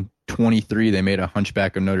 1923, they made a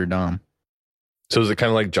Hunchback of Notre Dame. So is it kind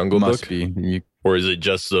of like Jungle Must Book? be. Or is it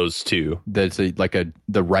just those two?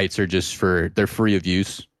 The rights are just they're free of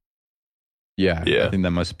use. Yeah, Yeah. I think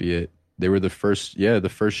that must be it. They were the first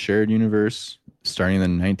shared universe starting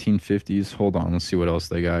in the 1950s. Hold on, let's see what else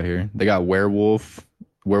they got here. They got Werewolf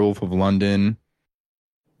of London,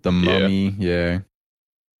 The Mummy, yeah.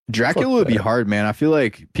 Dracula Fuck would be that. hard, man. I feel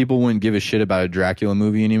like people wouldn't give a shit about a Dracula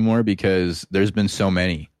movie anymore because there's been so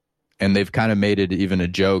many. And they've kind of made it even a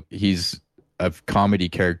joke. He's a comedy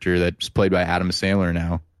character that's played by Adam Sandler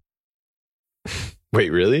now. Wait,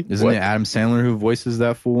 really? Isn't What? it Adam Sandler who voices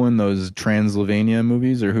that fool in those Transylvania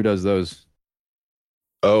movies, or who does those?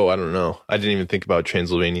 Oh, I don't know. I didn't even think about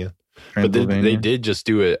Transylvania. But Transylvania? they did just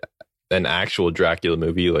do an actual Dracula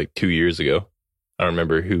movie like 2 years ago. I don't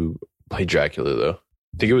remember who played Dracula though.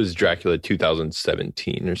 I think it was Dracula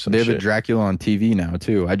 2017 or something. They have a Dracula on TV now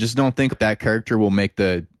too. I just don't think that character will make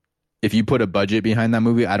if you put a budget behind that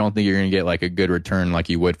movie, I don't think you're going to get like a good return like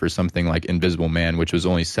you would for something like Invisible Man, which was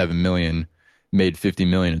only 7 million, made 50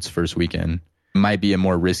 million its first weekend. It might be a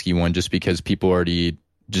more risky one just because people already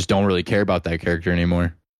just don't really care about that character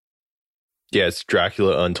anymore. Yeah, it's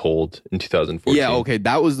Dracula Untold in 2014. Yeah, okay,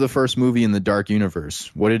 that was the first movie in the Dark Universe.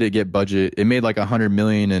 What did it get budget? It made like 100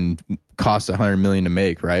 million and cost 100 million to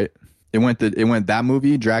make, right? It went that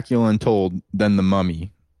movie, Dracula Untold, then The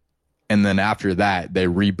Mummy. And then after that, they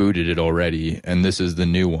rebooted it already, and this is the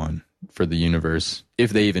new one for the universe.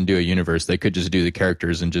 If they even do a universe, they could just do the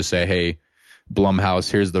characters and just say, "Hey,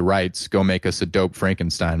 Blumhouse, here's the rights. Go make us a dope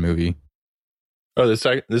Frankenstein movie." Oh,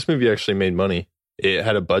 this movie actually made money. It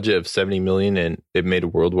had a budget of 70 million and it made a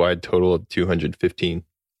worldwide total of 215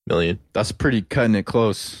 million. That's pretty cutting it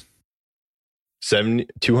close.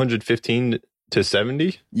 215 to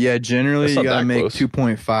 70? Yeah, generally That's you not gotta that make close.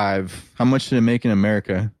 2.5. How much did it make in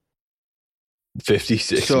America?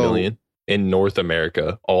 56 So- million in North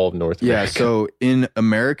America, all of North Yeah, America. so in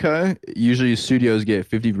America, usually studios get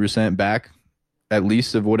 50% back, at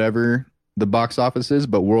least of whatever the box office is,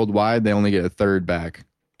 but worldwide they only get a third back.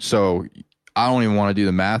 So I don't even want to do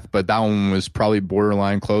the math, but that one was probably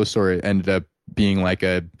borderline close, or it ended up being like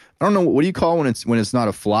I don't know, what do you call when it's not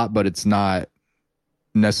a flop, but it's not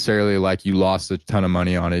necessarily like you lost a ton of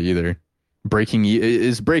money on it either.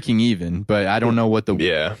 Is breaking even, but I don't know what the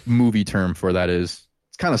Yeah. movie term for that is.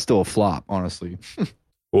 It's kind of still a flop, honestly.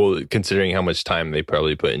 Well, considering how much time they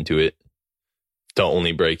probably put into it to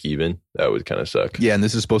only break even, that would kind of suck. Yeah, and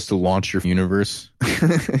this is supposed to launch your universe.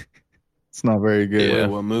 It's not very good. Yeah. Wait,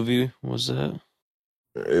 what movie was that?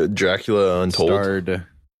 Dracula Untold. Starred.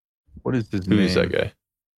 What is his name? Who's that guy?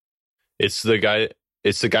 It's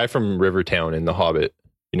the guy from Rivertown in The Hobbit.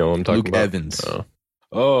 You know what I'm talking Luke about? Evans. Oh.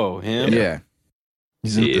 Oh, him? Yeah.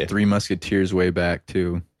 He's in Yeah. the Three Musketeers way back,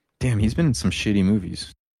 too. Damn, he's been in some shitty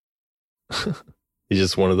movies. He's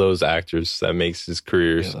just one of those actors that makes his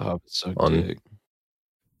career. Yeah, the Hobbit sucked on- dick.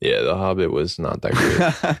 Yeah, The Hobbit was not that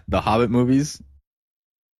great. The Hobbit movies?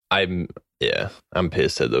 I'm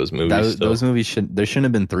pissed at those movies. still. Those movies there shouldn't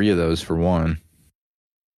have been 3 of those for one.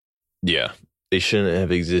 Yeah, they shouldn't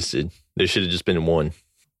have existed. There should have just been one,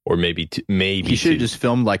 or maybe two. Maybe He should two. have just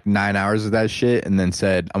filmed like 9 hours of that shit and then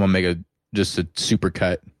said, I'm gonna make a super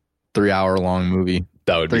cut 3-hour long movie.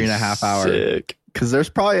 That would be 3.5 hours. sick. Because there's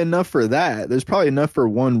probably enough for that. There's probably enough for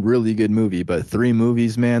one really good movie, but 3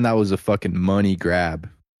 movies, man, that was a fucking money grab.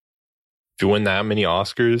 If you win that many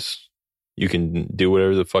Oscars, you can do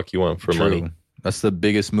whatever the fuck you want for True. money. That's the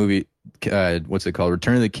biggest movie. What's it called?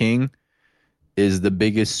 Return of the King is the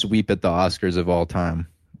biggest sweep at the Oscars of all time.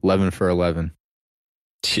 11 for 11.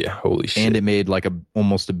 Yeah, holy shit. And it made like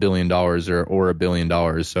almost $1 billion or $1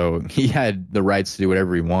 billion. So he had the rights to do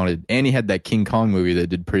whatever he wanted. And he had that King Kong movie that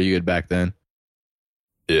did pretty good back then.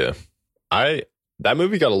 Yeah. That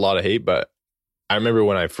movie got a lot of hate, but I remember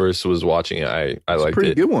when I first was watching it, I It's a liked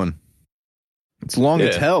pretty it. good one. It's long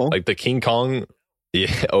as hell. Like the King Kong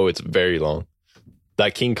Yeah. Oh, it's very long.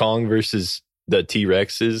 That King Kong versus the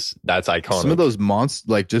T-Rexes, that's iconic. Some of those monsters,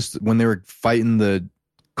 like just when they were fighting the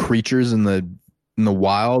creatures in the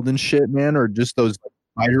wild and shit, man, or just those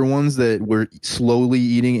spider ones that were slowly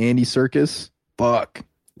eating Andy Serkis. Fuck.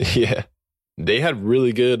 Yeah. They had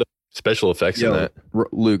really good special effects in that.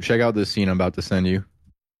 Luke, check out this scene I'm about to send you.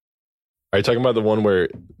 Are you talking about the one where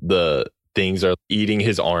the things are eating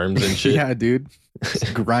his arms and shit? Yeah, dude. It's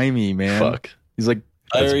grimy, man. Fuck. He's like,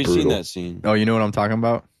 I already brutal. seen that scene. oh, you know what I'm talking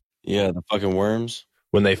about? Yeah, the fucking worms.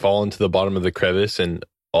 When they fall into the bottom of the crevice and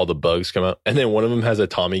all the bugs come out. And then one of them has a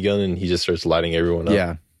Tommy gun and he just starts lighting everyone up.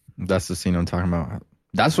 Yeah, that's the scene I'm talking about.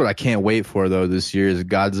 That's what I can't wait for, though, this year is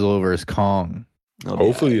Godzilla vs. Kong.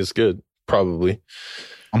 Hopefully it's good. Probably.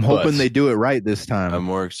 I'm hoping But- they do it right this time. I'm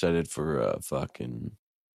more excited for fucking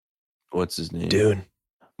what's his name? Dude.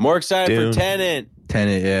 More excited Dune. for Tenet.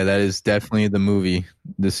 Tenet, yeah, that is definitely the movie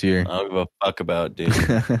this year. I don't give a fuck about Dune.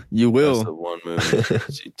 You That's the will. one movie.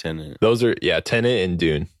 See Tenet. Those are, Tenet and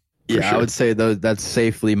Dune. for Yeah, I sure. would say that's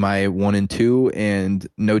safely my 1 and 2, and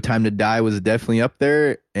No Time to Die was definitely up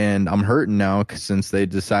there. And I'm hurting now since they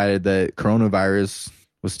decided that coronavirus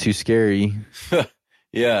was too scary.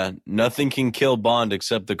 Yeah, nothing can kill Bond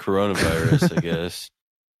except the coronavirus, I guess.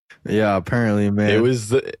 Yeah, apparently, man. It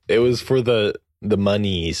was for the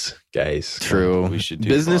monies, guys. true. We should do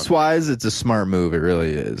Business Bond. wise, it's a smart move. It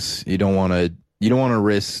really is. You don't want to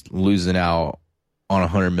risk losing out on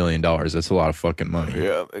 $100 million. That's a lot of fucking money.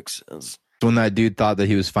 Yeah, makes sense. When that dude thought that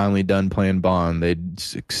he was finally done playing Bond, they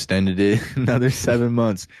just extended it another 7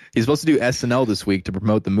 months. He's supposed to do SNL this week to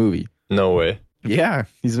promote the movie. No way. Yeah,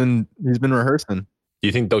 he's been rehearsing. Do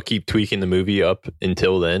you think they'll keep tweaking the movie up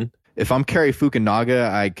until then? If I'm Cary Fukunaga,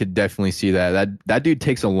 I could definitely see that. That dude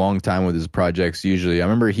takes a long time with his projects usually. I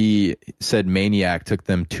remember he said Maniac took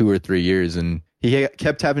them 2 or 3 years, and he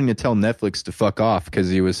kept having to tell Netflix to fuck off because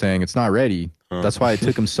he was saying it's not ready. Huh. That's why it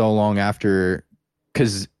took him so long after.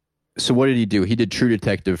 So what did he do? He did True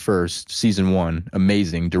Detective first, season 1,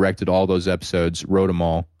 amazing. Directed all those episodes, co-wrote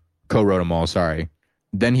them all. Sorry.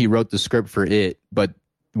 Then he wrote the script for it, but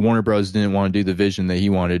Warner Bros. Didn't want to do the vision that he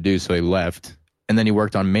wanted to do, so he left. And then he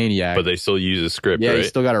worked on Maniac. But they still use the script, Yeah, right? he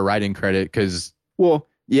still got a writing credit because, well,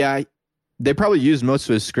 yeah, they probably used most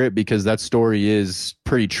of his script because that story is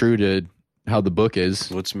pretty true to how the book is.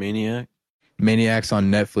 What's Maniac? Maniac's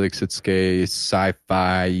on Netflix. It's a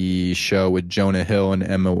sci-fi show with Jonah Hill and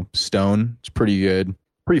Emma Stone. It's pretty good.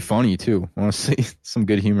 Pretty funny, too. Honestly, some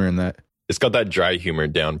good humor in that. It's got that dry humor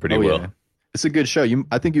down pretty well. Yeah. It's a good show.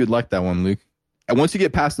 I think you would like that one, Luke. And once you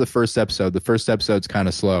get past the first episode's kind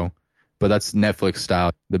of slow, but that's Netflix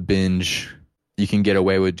style. The binge, you can get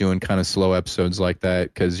away with doing kind of slow episodes like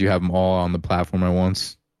that because you have them all on the platform at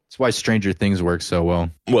once. That's why Stranger Things works so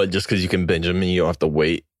well. Well, just because you can binge them and you don't have to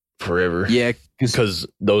wait forever. Yeah, Because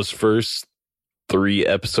those first 3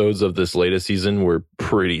 episodes of this latest season were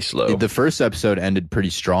pretty slow. the first episode ended pretty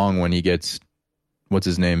strong when he gets, what's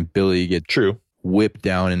his name? Billy gets True. whipped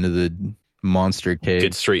down into the monster cave.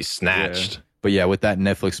 Get straight snatched. But yeah, with that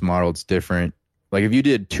Netflix model, it's different. Like if you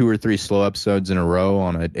did 2 or 3 slow episodes in a row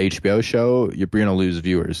on an HBO show, you're going to lose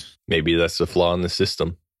viewers. Maybe that's the flaw in the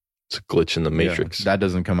system. It's a glitch in the Matrix. Yeah, that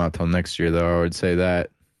doesn't come out till next year, though. I would say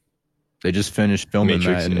that. They just finished filming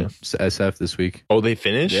Matrix, that in yeah. SF this week. Oh, they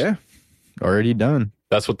finished? Yeah, already done.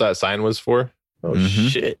 That's what that sign was for? Oh, Mhm.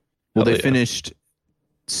 shit. Well, Hell they yeah. finished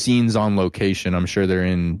scenes on location. I'm sure they're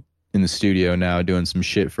in the studio now doing some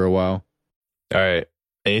shit for a while. All right.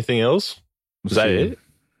 Anything else? Is that it?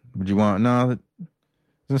 Would you want? No, I was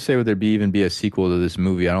gonna say, would there even be a sequel to this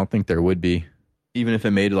movie? I don't think there would be, even if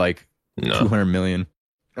it made like No. 200 million.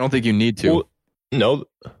 I don't think you need to. Well, no.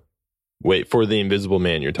 Wait, for the Invisible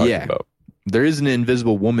Man you're talking Yeah. about. There is an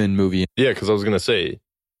Invisible Woman movie. Yeah, because I was going to say,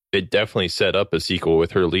 it definitely set up a sequel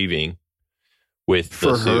with her leaving with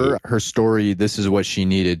For the suit. her story, this is what she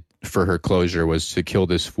needed for her closure, was to kill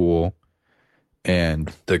this fool.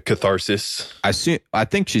 And The catharsis. I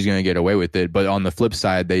think she's going to get away with it. But on the flip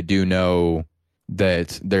side, they do know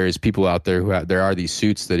that there's people out there there are these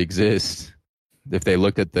suits that exist if they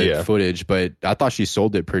looked at the Yeah. footage. But I thought she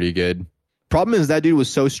sold it pretty good. Problem is that dude was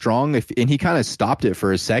so strong, and he kind of stopped it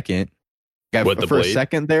for a second. Yeah, What, the for a blade?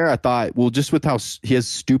 second there, I thought, well, just with how he has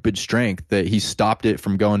stupid strength, that he stopped it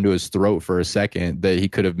from going to his throat for a second, that he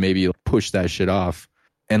could have maybe pushed that shit off.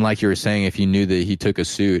 And like you were saying, if he knew that he took a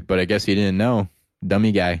suit, but I guess he didn't know.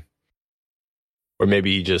 Dummy guy. Or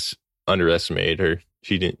maybe he just underestimated her.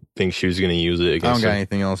 She didn't think she was going to use it I don't against got him.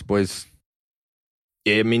 anything else, boys.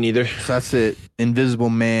 Yeah, me neither. So that's it. Invisible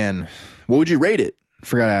Man. What would you rate it?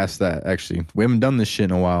 Forgot to ask that, actually. We haven't done this shit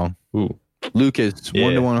in a while. Ooh. Lucas, Yeah.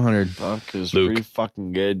 1 to 100. Fuck, it was Luke. pretty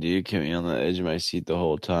fucking good, dude. Kept me on the edge of my seat the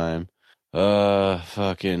whole time.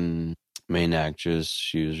 Fucking main actress,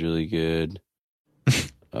 she was really good.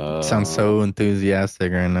 Sounds so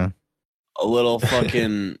enthusiastic right now. A little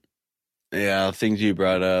fucking yeah, things you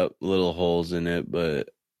brought up, little holes in it, but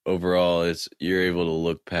overall, you're able to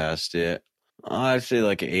look past it. I'd say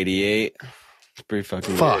like an 88. It's pretty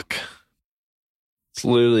fucking Fuck. It's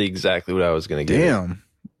literally exactly what I was gonna give. Damn.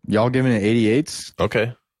 Y'all giving it 88s? Okay.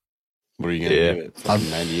 Good. What are you gonna Yeah. give it? Fucking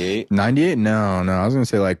 98. 98? No. I was gonna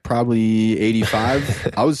say like probably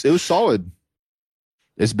 85. It was solid.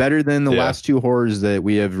 It's better than the Yeah. last two horrors that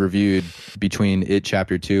we have reviewed between It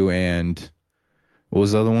Chapter 2 and what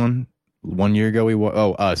was the other one? 1 year ago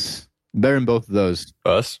Us. Better than both of those.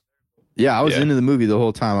 Us? Yeah, I was Yeah. into the movie the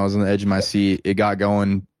whole time. I was on the edge of my seat. It got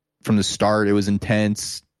going from the start. It was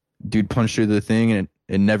intense. Dude punched through the thing and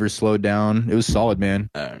it never slowed down. It was solid,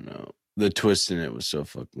 man. I don't know. The twist in it was so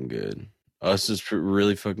fucking good. Us is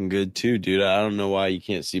really fucking good too, dude. I don't know why you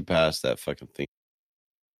can't see past that fucking thing.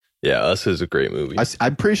 Yeah, Us is a great movie.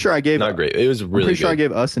 I'm pretty sure I gave Not great. It was I'm really pretty sure I good.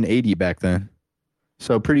 gave Us an 80 back then.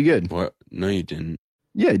 So pretty good. What? No, you didn't.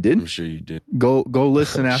 Yeah, it I'm did. sure you did. Go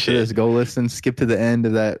listen after Shit. this. Go listen. Skip to the end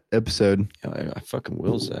of that episode. Yeah, I fucking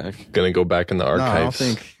will, Zach. Gonna go back in the No, I don't archives.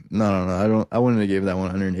 think. No. I wouldn't have gave that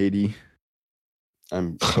one 180.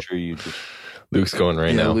 I'm sure you did. Luke's going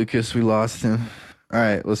right yeah, now. Lucas, we lost him. All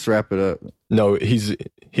right, let's wrap it up. No, he's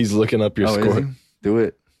looking up your Oh, is score. he? Do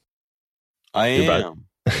it. I You're about- am.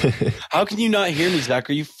 How can you not hear me, Zach?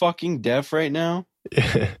 Are you fucking deaf right now?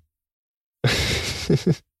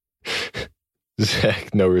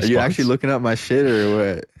 Zach, no Are response. you actually looking up my shit or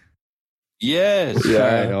what? Yes. Yeah. All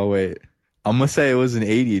right, I'll wait. I'm gonna say it was an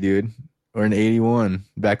 80, dude, or an 81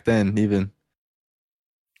 back then, even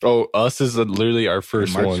Oh, Us is literally our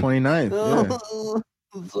first March one. 29th.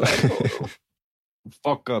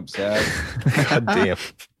 Fuck up, Zach. God damn.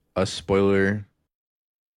 A spoiler.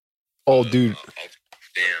 Oh, dude.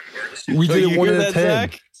 We So did you it 1 hear out that, of 10.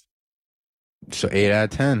 Zach? So 8 out of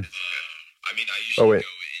 10. Oh, wait.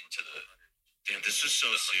 Damn, this is so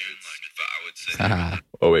soon. But I would say. Ah,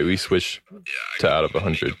 Oh, wait. We switched to out of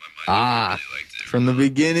 100. from the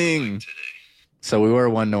beginning. So we were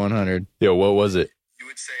 1 to 100. Yo, what was it?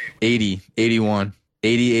 80, 81,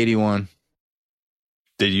 80, 81.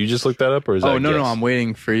 Did you just look that up or is that Oh, a no, guess? I'm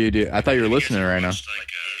waiting for you to. I thought you were listening right now.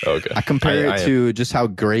 Okay. I compare I it am. to just how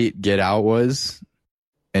great Get Out was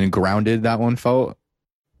and grounded that one felt.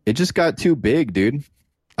 It just got too big, dude.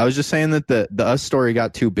 I was just saying that the Us story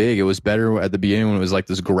got too big. It was better at the beginning when it was like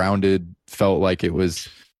this grounded, felt like it was.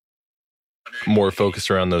 More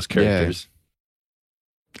focused around those characters.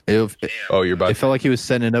 It Oh, you're about felt like he was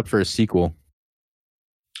setting it up for a sequel.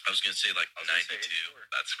 I was gonna say like 92.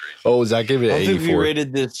 That's crazy. Oh, Zach gave it I an don't think we 84.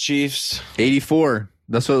 rated this, Chiefs. 84.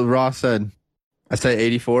 That's what Ross said. I said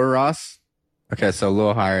 84, Ross. Okay, so a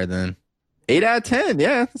little higher than 8 out of 10.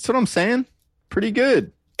 Yeah, that's what I'm saying. Pretty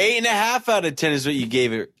good. 8.5 out of 10 is what you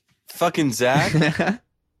gave it. Fucking Zach.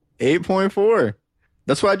 8.4.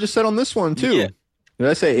 That's what I just said on this one too. Yeah. Did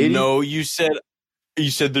I say 80? No, you said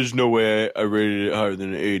there's no way I rated it higher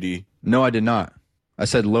than 80. No, I did not. I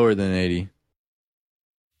said lower than 80.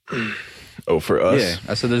 Oh, for us?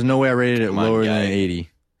 Yeah, I said there's no way I rated it Come on, lower guy. than 80.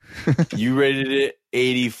 You rated it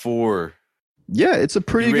 84. Yeah, it's a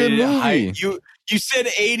pretty You good rated it high. movie. You said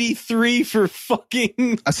 83 for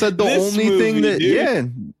fucking. I said the this only thing movie, that dude.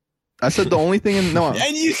 yeah. I said the only thing in no.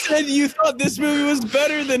 And you said you thought this movie was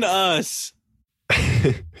better than Us.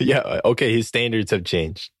 Yeah. Okay. His standards have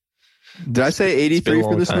changed. Did I say been a 83 for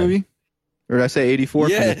long this time. movie? Or did I say 84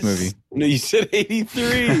 Yes. for this movie? No, you said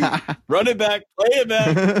 83. Run it back. Play it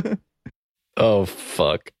back. Oh,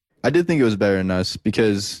 fuck. I did think it was better than Us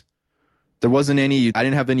because there wasn't any. I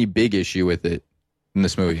didn't have any big issue with it in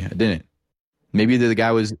this movie. I didn't. Maybe the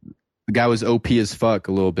guy was OP as fuck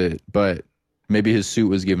a little bit, but maybe his suit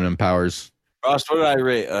was giving him powers. Ross, what did I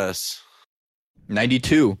rate Us?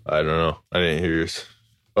 92. I don't know. I didn't hear yours.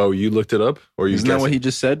 Oh, you looked it up? Or you Isn't that what guessing? he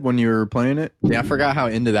just said when you were playing it? Yeah, I forgot how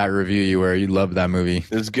into that review you were. You loved that movie.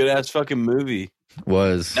 It was a good ass fucking movie.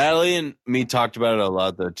 Was Natalie and me talked about it a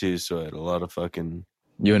lot though too, so I had a lot of fucking.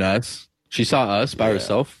 you and Us? She saw Us by Yeah.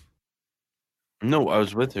 herself? No, I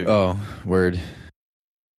was with her. Oh, word.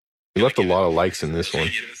 You left a lot of likes in this one.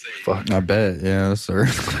 Fuck. I bet. Yeah, it's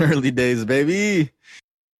early days, baby.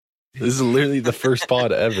 This is literally the first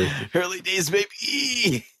pod ever. Early days,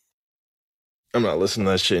 baby. I'm not listening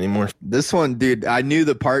to that shit anymore. This one, dude, I knew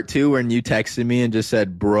the part 2 when you texted me and just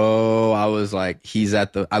said, bro, I was like,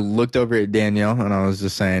 I looked over at Danielle and I was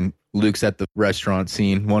just saying, Luke's at the restaurant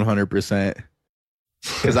scene, 100%.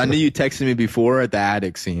 Because I knew you texted me before at the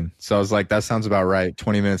attic scene. So I was like, that sounds about right.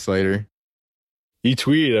 20 minutes later. You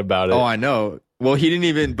tweeted about it. Oh, I know. Well, he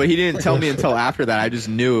didn't tell me until after that. I just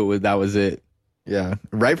knew that was it. Yeah.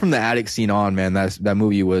 Right from the attic scene on, man, that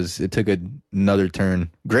movie it took another turn.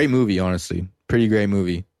 Great movie, honestly. Pretty great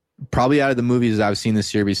movie. Probably out of the movies I've seen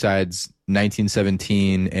this year besides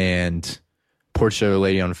 1917 and Portrait of a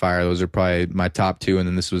Lady on Fire, those are probably my top two, and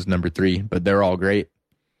then this was number 3. But they're all great.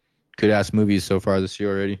 Good ass movies so far this year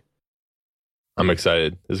already. I'm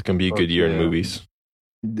excited. This is going to be a good year in movies.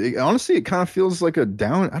 Honestly, it kind of feels like a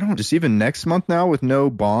down. I don't know, just even next month now with no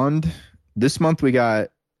Bond. This month we got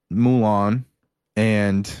Mulan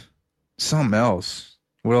and something else.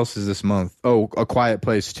 What else is this month? Oh, A Quiet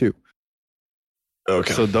Place 2.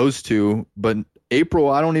 Okay. So those two. But April,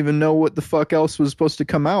 I don't even know what the fuck else was supposed to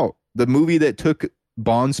come out. The movie that took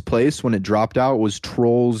Bond's place when it dropped out was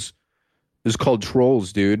Trolls. It was called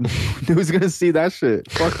Trolls, dude. Who's going to see that shit?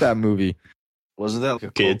 Fuck that movie. Wasn't that like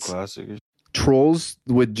a cult classic? Trolls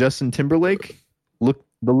with Justin Timberlake. Look,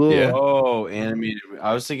 the little. Yeah. Oh, animated.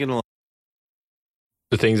 I was thinking like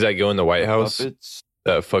The things that go in the White House puppets.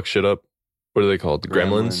 that fuck shit up. What are they called? The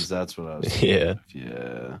Gremlins? That's what I was thinking. Yeah. Of.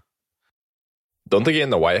 Yeah. Don't they get in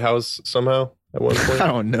the White House somehow at one point? I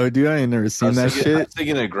don't know, dude. I ain't never seen that I shit. was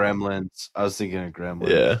thinking of Gremlins.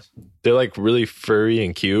 Yeah. They're like really furry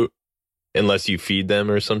and cute unless you feed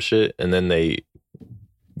them or some shit, and then they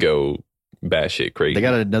go batshit crazy. They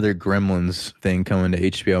got another Gremlins thing coming to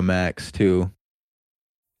HBO Max too.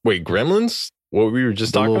 Wait, Gremlins? What we were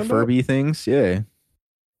just The talking little about? Furby things, Yeah.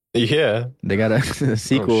 they got a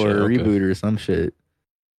sequel shit, or a okay. reboot or some shit.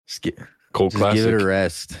 Just Cold give classic. it a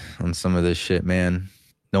rest on some of this shit, man.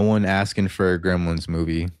 No one asking for a Gremlins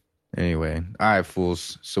movie. Anyway, all right,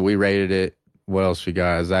 fools. So we rated it. What else we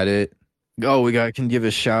got? Is that it? Oh, can give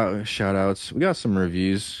a shout outs. We got some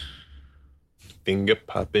reviews. Finger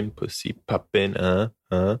popping, pussy popping,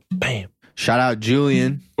 bam. Shout out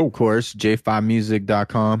Julian, of course,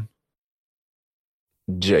 j5music.com.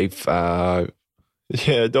 J5.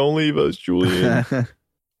 Yeah, don't leave us, Julian.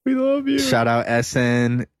 We love you. Shout out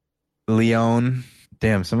SN Leon.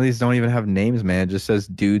 Damn, some of these don't even have names, man. It just says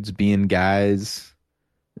dudes being guys.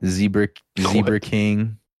 Zebra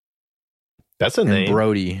King. That's a And name.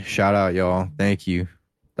 Brody. Shout out, y'all. Thank you.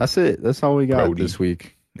 That's it. That's all we got Brody. this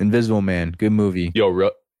week. Invisible Man. Good movie. Yo,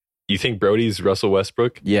 you think Brody's Russell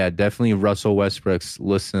Westbrook? Yeah, definitely Russell Westbrook's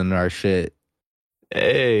listening to our shit.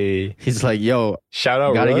 Hey. He's like, yo, Shout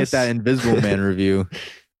out gotta Russ. get that Invisible Man review.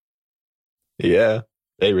 Yeah.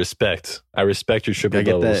 Hey, respect. I respect your triple Gotta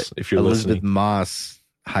get doubles that if you're Elizabeth listening. Moss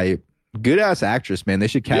hype. Good ass actress, man. They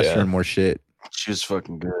should cast Yeah. her in more shit. She was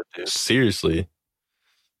fucking good, dude. Seriously.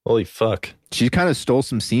 Holy fuck. She kind of stole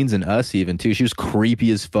some scenes in Us even too. She was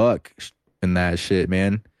creepy as fuck in that shit,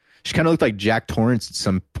 man. She kind of looked like Jack Torrance at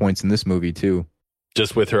some points in this movie too.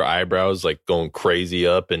 Just with her eyebrows like going crazy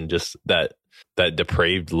up and just that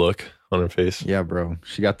depraved look on her face. Yeah, bro.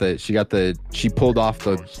 She pulled off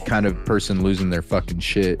the kind of person losing their fucking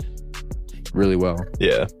shit really well.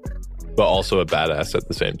 Yeah. But also a badass at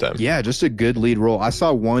the same time. Yeah, just a good lead role. I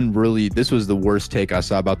saw this was the worst take I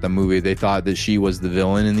saw about the movie. They thought that she was the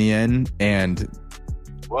villain in the end. And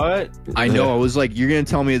What? I know, I was like, you're going to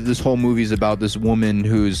tell me that this whole movie is about this woman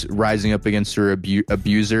who's rising up against her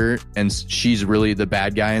abuser and she's really the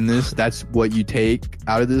bad guy in this? That's what you take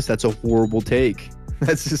out of this? That's a horrible take.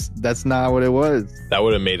 That's not what it was. That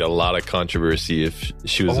would have made a lot of controversy if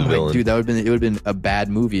she was a villain. Dude, it would have been a bad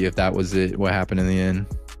movie if that was what happened in the end.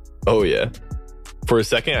 Oh yeah. For a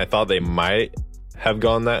second I thought they might have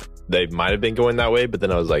been going that way, but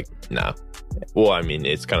then I was like, nah. Well, I mean,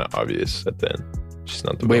 it's kind of obvious at the end. She's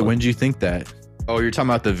not the Wait, villain. when did you think that? Oh, you're talking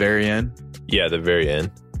about the very end? Yeah, the very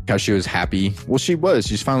end. How she was happy. Well, she was.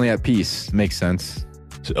 She's finally at peace. Makes sense.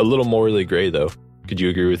 It's a little morally gray though. Could you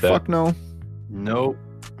agree with that? Fuck no. Nope.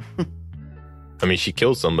 I mean, she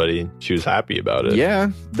killed somebody. She was happy about it.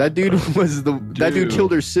 Yeah, that dude that dude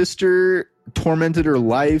killed her sister, tormented her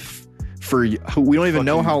life for we don't even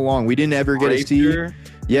know how long. We didn't ever get to see. Her?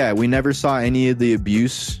 Yeah, we never saw any of the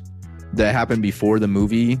abuse that happened before the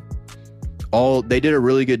movie. They did a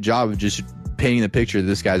really good job of just painting the picture that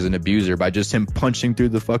this guy's an abuser by just him punching through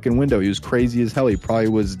the fucking window. He was crazy as hell. He probably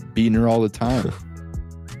was beating her all the time.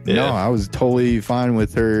 Yeah. No, I was totally fine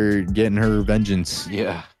with her getting her vengeance.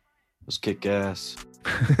 Yeah. Let's kick ass.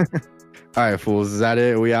 All right, fools. Is that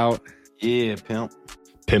it? We out? Yeah, pimp.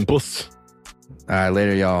 Pimples. All right,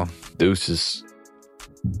 later, y'all. Deuces.